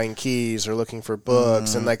for flying keys or looking for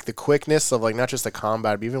books and like the quickness of like not just the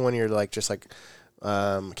combat, but even when you're like just like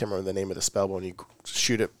I can't remember the name of the spell, but when you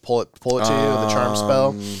shoot it, pull it to you, the charm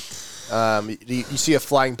spell. You see a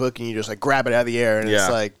flying book and you just like grab it out of the air and it's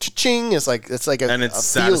like ching. It's like and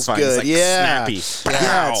it's feels satisfying. good. It's like snappy.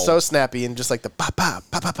 Yeah, it's so snappy and just like the pa pa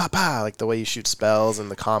pa pa pa pa, like the way you shoot spells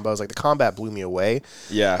and the combos. Like the combat blew me away.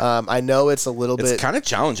 Yeah. I know it's a little bit. It's kind of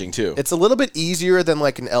challenging too. It's a little bit easier than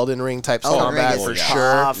like an Elden Ring type combat for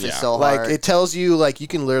sure. It's so like hard. it tells you like you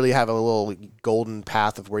can literally have a little golden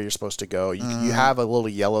path of where you're supposed to go. You have a little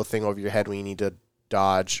yellow thing over your head when you need to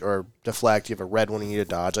dodge or deflect. You have a red one you need to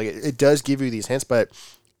dodge. Like it does give you these hints, but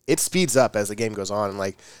it speeds up as the game goes on. And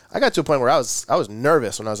like I got to a point where I was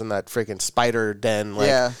nervous when I was in that freaking spider den,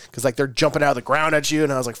 like because like they're jumping out of the ground at you,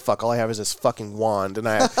 and I was like, fuck, all I have is this fucking wand, and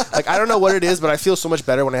I like I don't know what it is, but I feel so much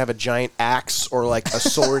better when I have a giant axe or like a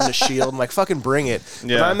sword and a shield. I'm like, fucking bring it.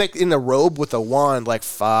 Yeah. But I'm like in the robe with a wand, like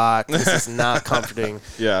fuck, this is not comforting.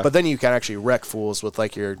 Yeah. But then you can actually wreck fools with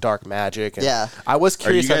like your dark magic. And Yeah. I was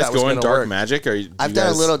Are you curious how guys that was going going to dark work. magic? I've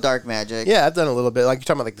done a little dark magic. Yeah, I've done a little bit. Like you're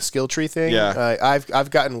talking about like the skill tree thing. Yeah. I've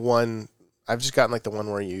gotten one. I've just gotten like the one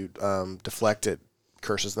where you deflect it,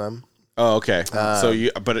 curses them. Oh, okay.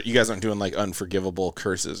 But you guys aren't doing like unforgivable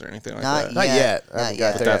curses or anything like that. Not yet. I Not haven't yet.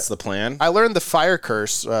 got But there that's the plan. I learned the fire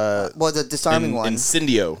curse. Well, the disarming one.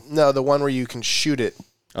 Incendio. No, the one where you can shoot it.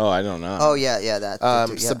 Oh, I don't know. Oh yeah, that. Yeah.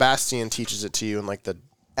 Sebastian teaches it to you in like the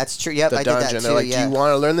That's true. Yep, I did dungeon. that too. They're like, yeah. do you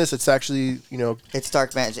want to learn this? It's actually, It's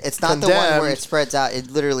dark magic. It's not the one where Condemned. it spreads out. It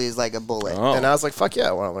literally is like a bullet. Oh. and I was like, fuck yeah,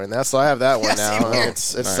 I want to learn that. So I have that one same now. here.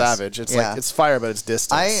 It's Nice. savage. It's Yeah. like it's fire, but it's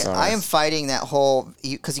distance. I am fighting that whole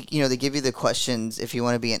because they give you the questions if you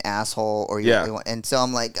want to be an asshole or you want, and so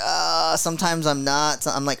I'm like sometimes I'm not.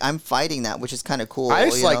 So I'm like I'm fighting that, which is kind of cool. I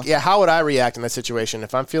just like, how would I react in that situation?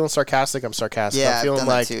 If I'm feeling sarcastic, I'm sarcastic. Yeah, I'm I've feeling done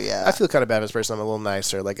that like, too, yeah. I feel kind of bad as a person. I'm a little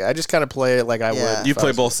nicer. Like, I just kind of play it like I Yeah. would. You if I play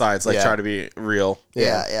was- both sides, like Yeah. try to be real.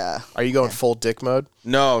 yeah. Are you going full dick mode?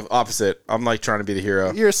 No, opposite. I'm like trying to be the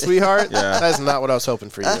hero. You're a sweetheart? Yeah. That is not what I was hoping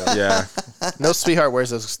for you. Yeah. No sweetheart wears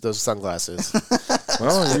those sunglasses.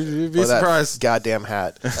 Well, you'd be Or that surprised. goddamn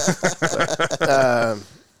hat.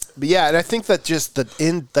 But yeah, and I think that just the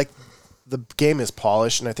game is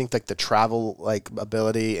polished, and I think like the travel like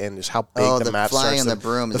ability and just how big the the map flying starts. on the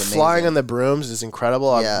broom is The flying amazing. on the brooms is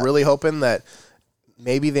incredible. Yeah. I'm really hoping that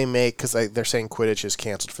maybe they make, because they're saying Quidditch is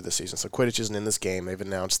canceled for the season, so Quidditch isn't in this game. They've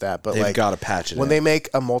announced that, but They've like got to patch it when in. they make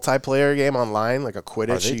a multiplayer game online, like a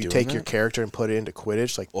Quidditch, they you doing take that? your character and put it into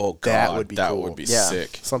Quidditch. Like, Oh, God, that would be that cool. would be Yeah.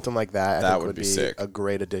 sick. Something like that. I That think would would be be sick. a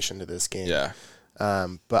great addition to this game. Yeah.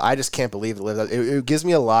 But I just can't believe it lives up. It gives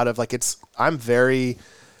me a lot of like I'm very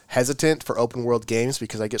hesitant for open world games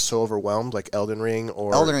because I get so overwhelmed, like Elden Ring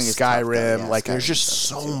or Elden Ring is tough, though, Skyrim. yeah, Like there's Skyrim's just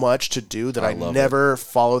tough, so too. much to do that I love never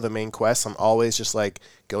follow the main quest. I'm always just like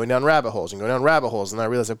going down rabbit holes and going down rabbit holes, and then I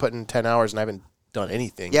realize I put in 10 hours and I haven't done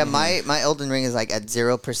anything. Yeah, my Elden Ring is like at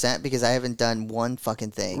 0% because I haven't done one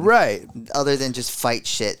fucking thing. Right. Other than just fight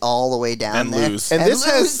shit all the way down And there. lose. And this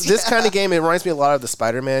has lose, this yeah. kind of game. It reminds me a lot of the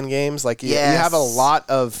Spider-Man games. Like you Yes. have a lot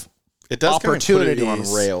of It does kind of put you on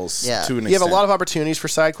opportunities. rails Yeah. to an you have a extent. lot of opportunities for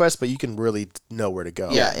side quests, but you can really know where to go.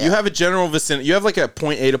 Yeah. You have a general vicinity. You have like a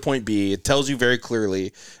point A to point B. It tells you very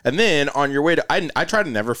clearly. And then on your way to, I try to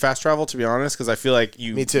never fast travel, to be honest, because I feel like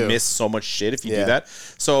you Me too. miss so much shit if you Yeah. do that.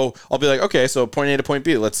 So I'll be like, okay, so point A to point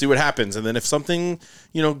B. Let's see what happens. And then if something,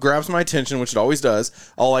 grabs my attention, which it always does,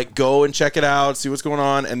 I'll like go and check it out, see what's going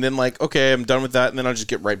on, and then like, okay, I'm done with that, and then I'll just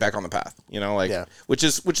get right back on the path. Yeah. Which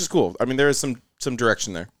is cool. I mean, there is some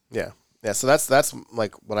direction there. Yeah. Yeah, so that's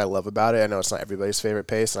like what I love about it. I know it's not everybody's favorite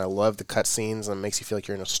pace, and I love the cutscenes, and it makes you feel like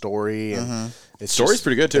you're in a story. And it's Story's just-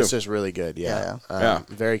 pretty good, too. It's just really good. Yeah. Yeah.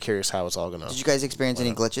 Very curious how it's all gonna. Did you guys experience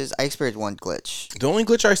any glitches? I experienced one glitch. The only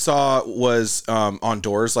glitch I saw was on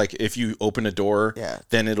doors. Like if you open a door, Yeah.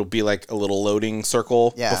 then it'll be like a little loading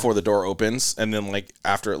circle Yeah. before the door opens, and then like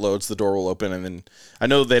after it loads, the door will open. And then I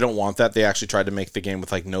know they don't want that. They actually tried to make the game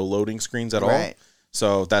with like no loading screens at all. Right.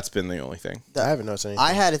 So that's been the only thing. I haven't noticed anything.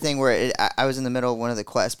 I had a thing where I was in the middle of one of the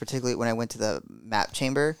quests, particularly when I went to the map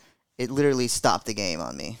chamber. It literally stopped the game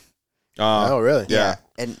on me. Oh, really? Yeah.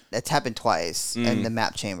 And it's happened twice in the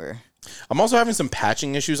map chamber. I'm also having some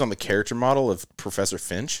patching issues on the character model of Professor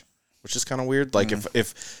Finch, which is kind of weird. Like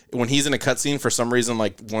if when he's in a cutscene, for some reason,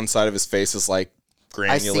 like one side of his face is like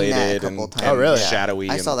I've seen that a granulated couple and, times. and really? shadowy.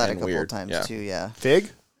 I saw that a and couple weird. times Yeah. too. Yeah. Fig?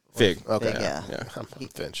 Fig. Okay. Fig, yeah. Yeah. I'm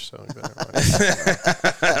Finch, so never mind.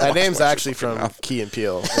 That name's actually from Key and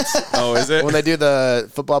Peele. It's- Oh, is it? when they do the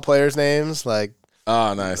football players' names, like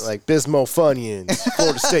Oh, nice. Like Bismo Funyuns,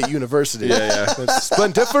 Florida State University. Yeah.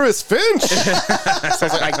 Splendiferous Finch. So I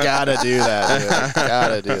was like, I gotta do that. Dude. I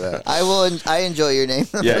gotta do that. I enjoy your name.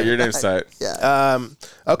 Yeah, your name's tight. Yeah.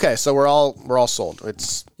 Okay, so we're all sold.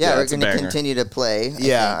 It's We're it's a going to banger. continue to play.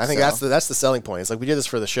 I think that's the selling point. It's like we did this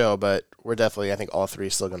for the show, but we're definitely, I think all three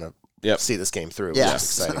still gonna see this game through. Yeah. Which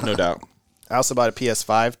is exciting. No doubt. I also bought a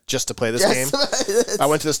PS5 just to play this game. I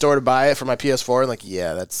went to the store to buy it for my PS4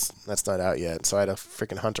 and that's not out yet. So I had to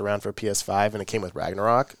freaking hunt around for a PS5 and it came with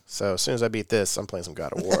Ragnarok. So as soon as I beat this, I'm playing some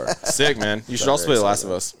God of War. Sick, man. You should also play The Last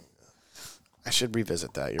of Us. I should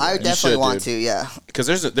revisit that. You're I right. definitely should, want dude. to, yeah. Because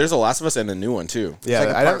there's a Last of Us and a new one too. Yeah,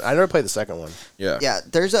 Second part. I never played the second one. Yeah. Yeah,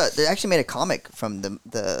 they actually made a comic from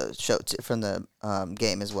the show, from the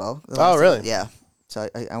game as well. Oh, really? Yeah. So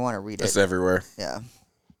I want to read It's it. everywhere. Yeah.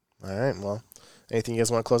 All right. Well, anything you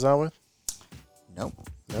guys want to close out with? Nope.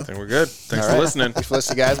 I think we're good. Thanks All for right. listening. Thanks for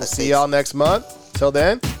listening, guys. We'll see y'all next month. Till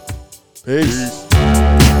then, peace.